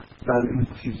در این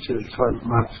 30 سال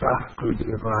مطرح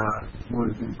شده و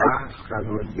مورد بحث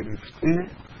قرار گرفته.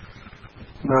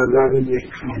 نظر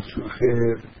یک فیلسوف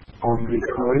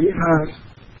آمریکایی هست،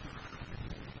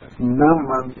 نه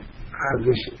من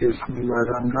ازش اسم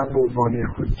میبرم نه به عنوان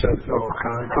حجت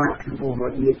آخر، بلکه به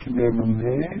عنوان یک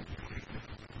نمونه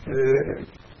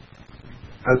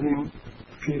از این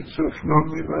فیلسوف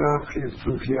نام میبرم.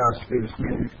 فیلسوفی هست به اسم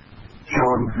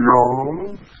جان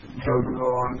رانز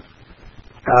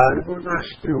در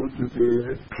گذشته حدود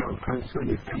 5 سال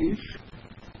پیش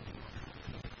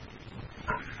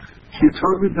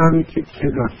کتابی داره که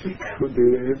کلاسیک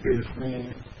شده به اسم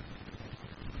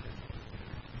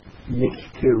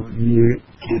یک تئوری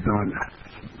عدالت.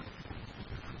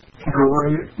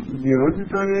 کتابای زیادی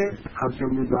داره از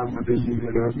جمله در مورد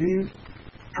لیبرالیسم،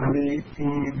 ولی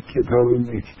این کتاب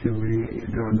یک تئوری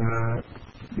عدالت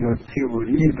یا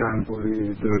تئوری درباره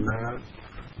عدالت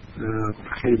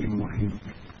خیلی مهم.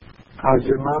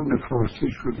 ترجمه هم به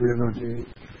فارسی شده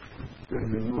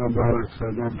ولی من برای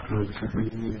سادم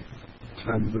ترجمه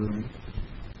چند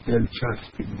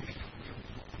دلچسبی نیست.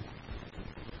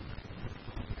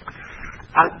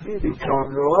 از دید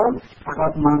جانراز،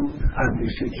 فقط من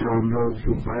اندیشه جانراز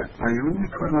رو بیان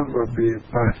میکنم و به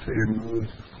بحث امروز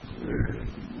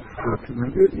خاتمه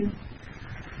بدیم.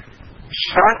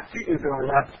 شرط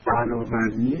عدالت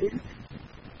برابری،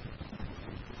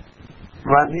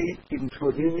 ولی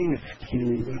اینطوری نیست که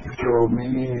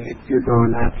جامعه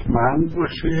عدالتمند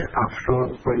باشه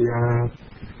افراد باید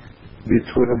به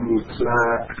طور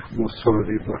مطلق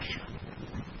مساوی باشه.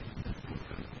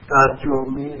 در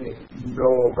جامعه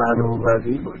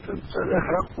نابرابری وجود داره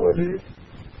همواره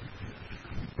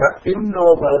و این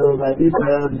نابرابری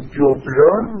باید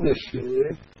جبران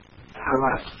بشه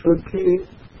توسط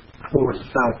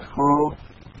فرصت‌ها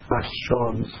و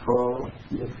شانس‌ها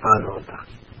برابر.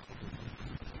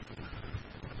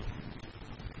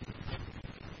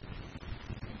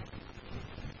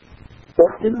 با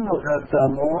این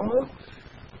مقدمات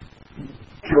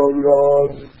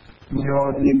جانراز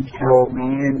میاد این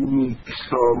جامعه نیک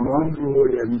سامان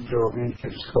رو، یعنی جامعه که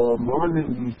سامان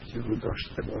نیکی رو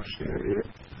داشته باشه،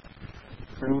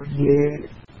 روی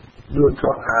 2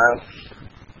 اصل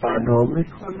بنا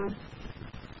میکنه.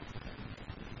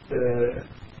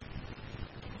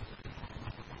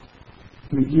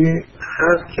 میگه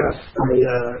هر کس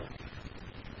باید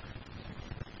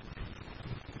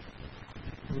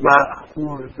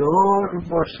برخوردار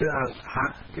باشه از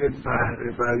حق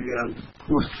بهره بری از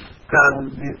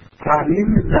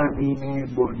گسترده‌ترین زمینه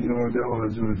بنیاد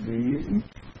آزادی،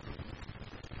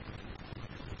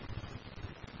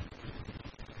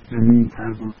 یعنی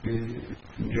در واقع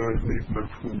جایزه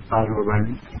مفهوم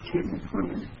برابری که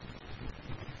میکنه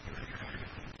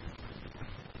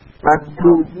و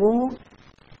دوم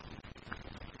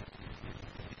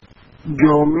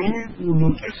جامعه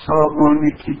نیک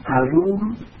سامانه که در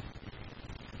اون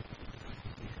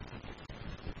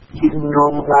این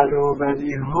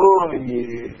نابرابری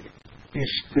های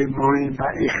اجتماعی و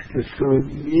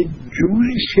اقتصادی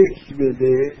جوری شکل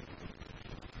بده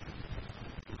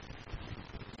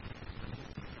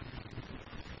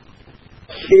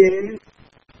که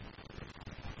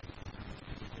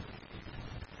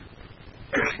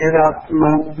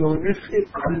خردمندانه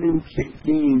فکر کنیم که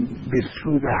این به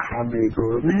سود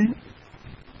همگانه،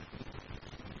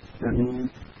 یعنی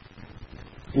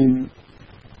این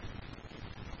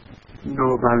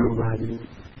نابرابری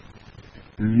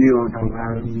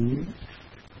زیادآور نیست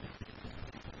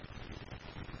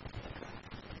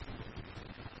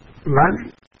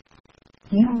ولی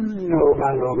این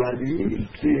نابرابری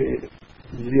که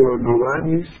زیادآور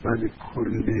نیست ولی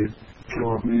کل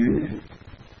جامعه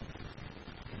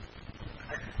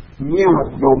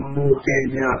میاد با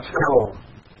موقعیت‌ها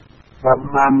و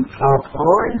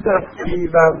منصب‌هایی در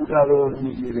پیوند قرار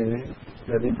میگیره،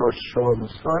 یعنی با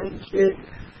شانس‌هایی که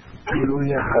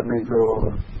روی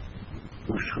همگان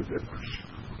گشوده باشه.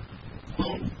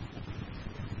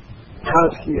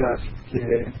 کسی است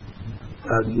که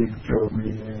در یک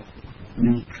جامعه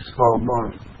نیک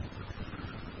سامان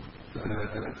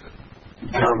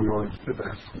جمعیت به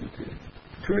دست میده.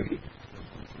 توی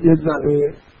یه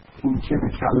ذره این که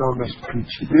کلامش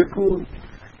پیچیده بود،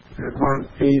 من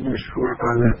اینش رو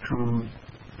براتون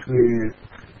توی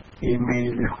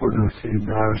ایمیل خلاصه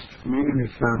درس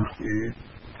می‌نویسم که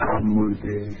در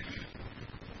موردش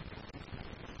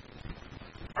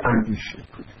اندیشه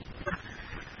کنید.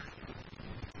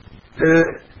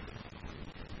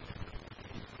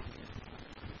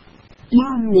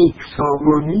 این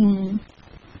نیکسامانی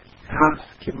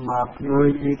هست که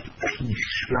مبنای یک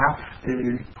پیشرفت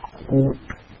خوب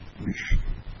میشه.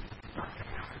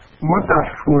 ما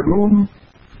در فروم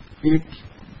یک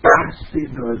بحثی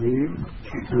داریم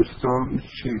که دوستان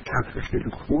شرکت خیلی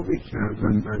خوبی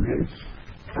کردن بله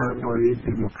درباره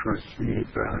دموکراسی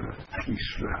و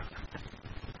پیشرفت.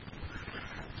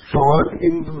 سوال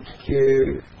این بود که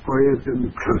باید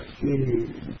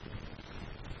دموکراسی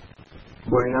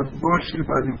باید باشه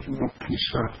برای اینکه ما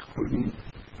پیشرفت کنیم.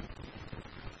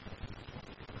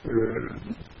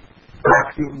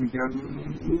 وقتی میگن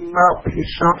نه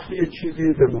پیشرفت یه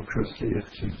چیزی دموکراسی یه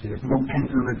چیزی، ما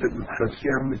بدون دموکراسی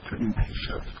هم میتونیم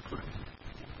پیشرفت کنیم.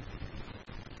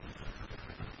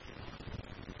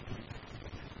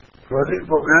 ولی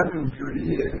واقعا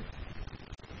اینجوریه.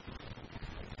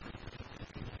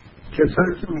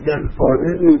 کسایی که میگن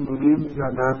آره نمونه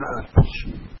میزنن از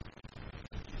چین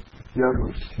یا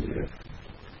روسیه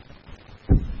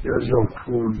یا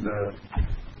ژاپن در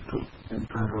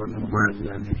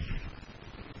تارنمای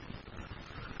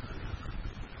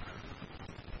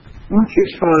اون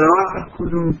کشورها هر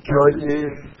کدوم جای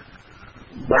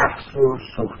بحث و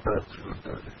صحبت رو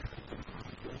داره،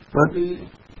 ولی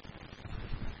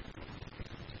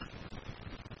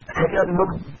اگر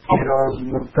ما دراز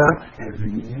مدت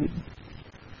ببینیم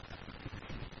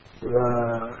و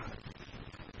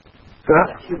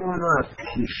دستمون رو از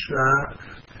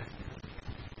پیشرفت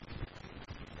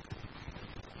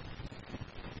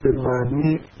به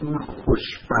معنی اون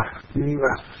خوشبختی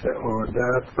و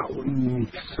سعادت و اون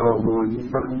نیکسامانی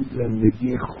و اون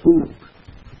زندگی خوب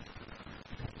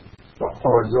و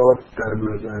آزاد در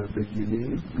نظر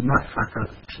بگیریم، نه فقط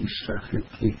پیشرفت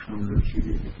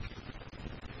تکنولوژی،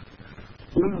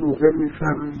 اون موقع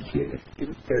میفهمیم که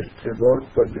این ارتباط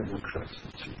با دموکراسی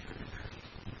چیه.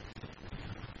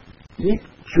 یک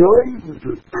جایی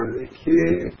وجود داره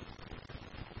که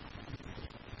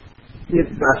یک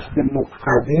دست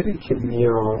مقتدری که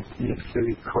میاد یک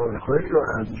سری کارهایی رو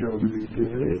انجام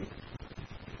میده،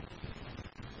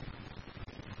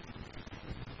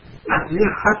 از یه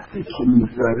حدی که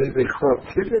میذاره به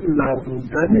خاطر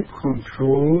نبودن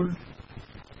کنترل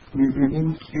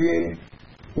میبینیم که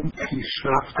اون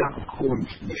پیشرفت هم کند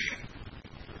میشه.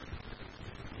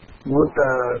 ما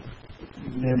در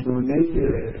نمونه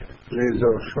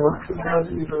رضا شاه رو در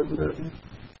ایران داریم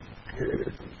که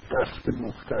دست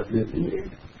مقتدریه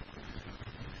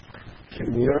که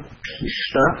میاد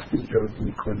پیشرفت ایجاد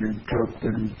میکنه، جاده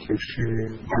میکشه،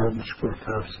 دانشگاه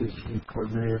تأسیس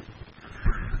میکنه،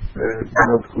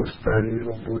 دادگستری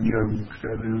رو بنیان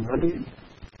میگذاره، ولی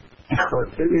به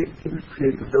خاطر این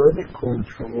فقدان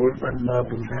کنترل و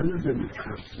نبودن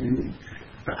دموکراسی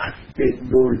و از بین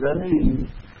بردن این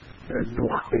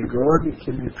نخبگانی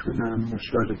که میتونن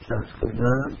مشارکت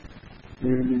کنن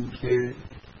میبینیم که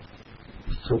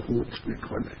سقوط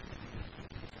میکنه.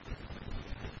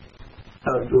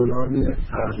 در دوران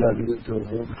پهلوی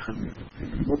دوم همین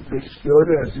ما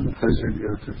بسیاری از این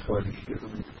تجلیات تاریخی رو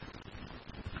می‌بینیم.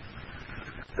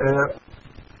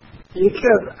 یکی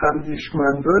از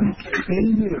اندیشمندانی که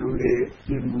خیلی روی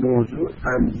این موضوع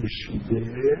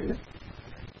اندیشیده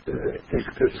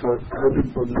اقتصاددان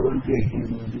بزرگ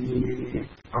هندی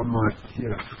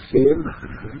آمارتیا سن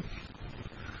هست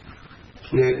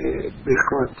که به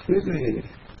خاطر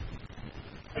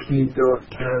پیدا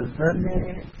کردن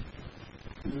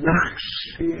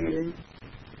نقش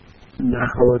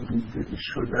نهادینه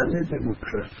شدن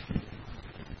دموکراسی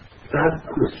در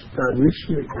گسترش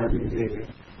دلیل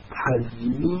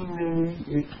تضمین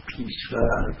یک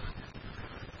پیشرفت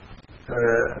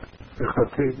به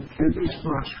خاطر اینکه اسمش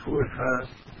مشهور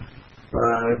هست و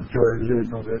جایزه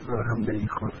نوبل را هم به این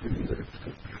خاطر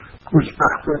گرفته.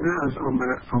 خوشبختانه از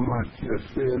آمارتیا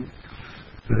سن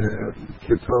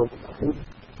کتاب خوب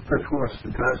به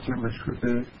فارسی ترجمه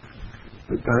شده،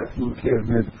 در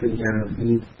اینترنت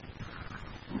بگردید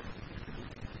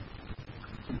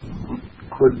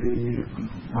کلی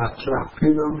مطرح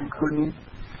پیدا میکنید.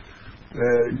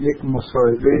 یک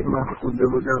مصاحبه من خونده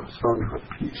بودم سالها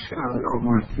پیش از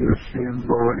آمارتیا سن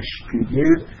با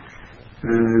اشپیگل،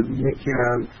 یکی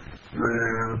از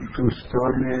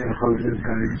دوستان حاضر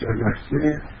در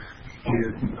جلسه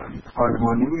که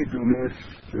آلمانی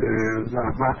میدونست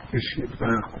زحمت کشید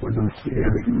و خلاصه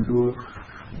این رو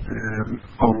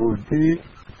آورده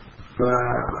و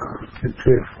که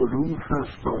تلفلوم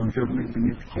هست و اونجا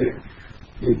میبینید که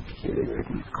یک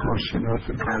کارشناس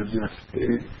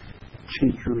برجسته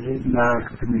چجوری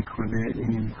نقد میکنه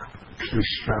این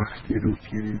پیشرفتی رو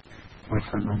که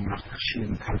مثلا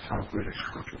چین تصورش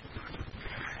کنه.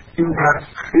 این درس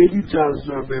خیلی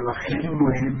جذابه و خیلی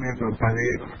مهمه و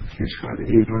برای کشور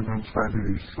ایران هم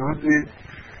ضروری سازه،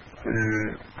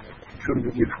 چون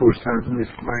دیگه فرصت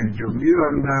نیست من اینجا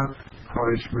میراندم.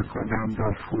 خواهش میکنم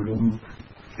در فروم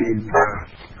این درس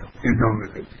ادامه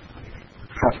بدید.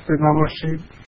 خسته نباشید.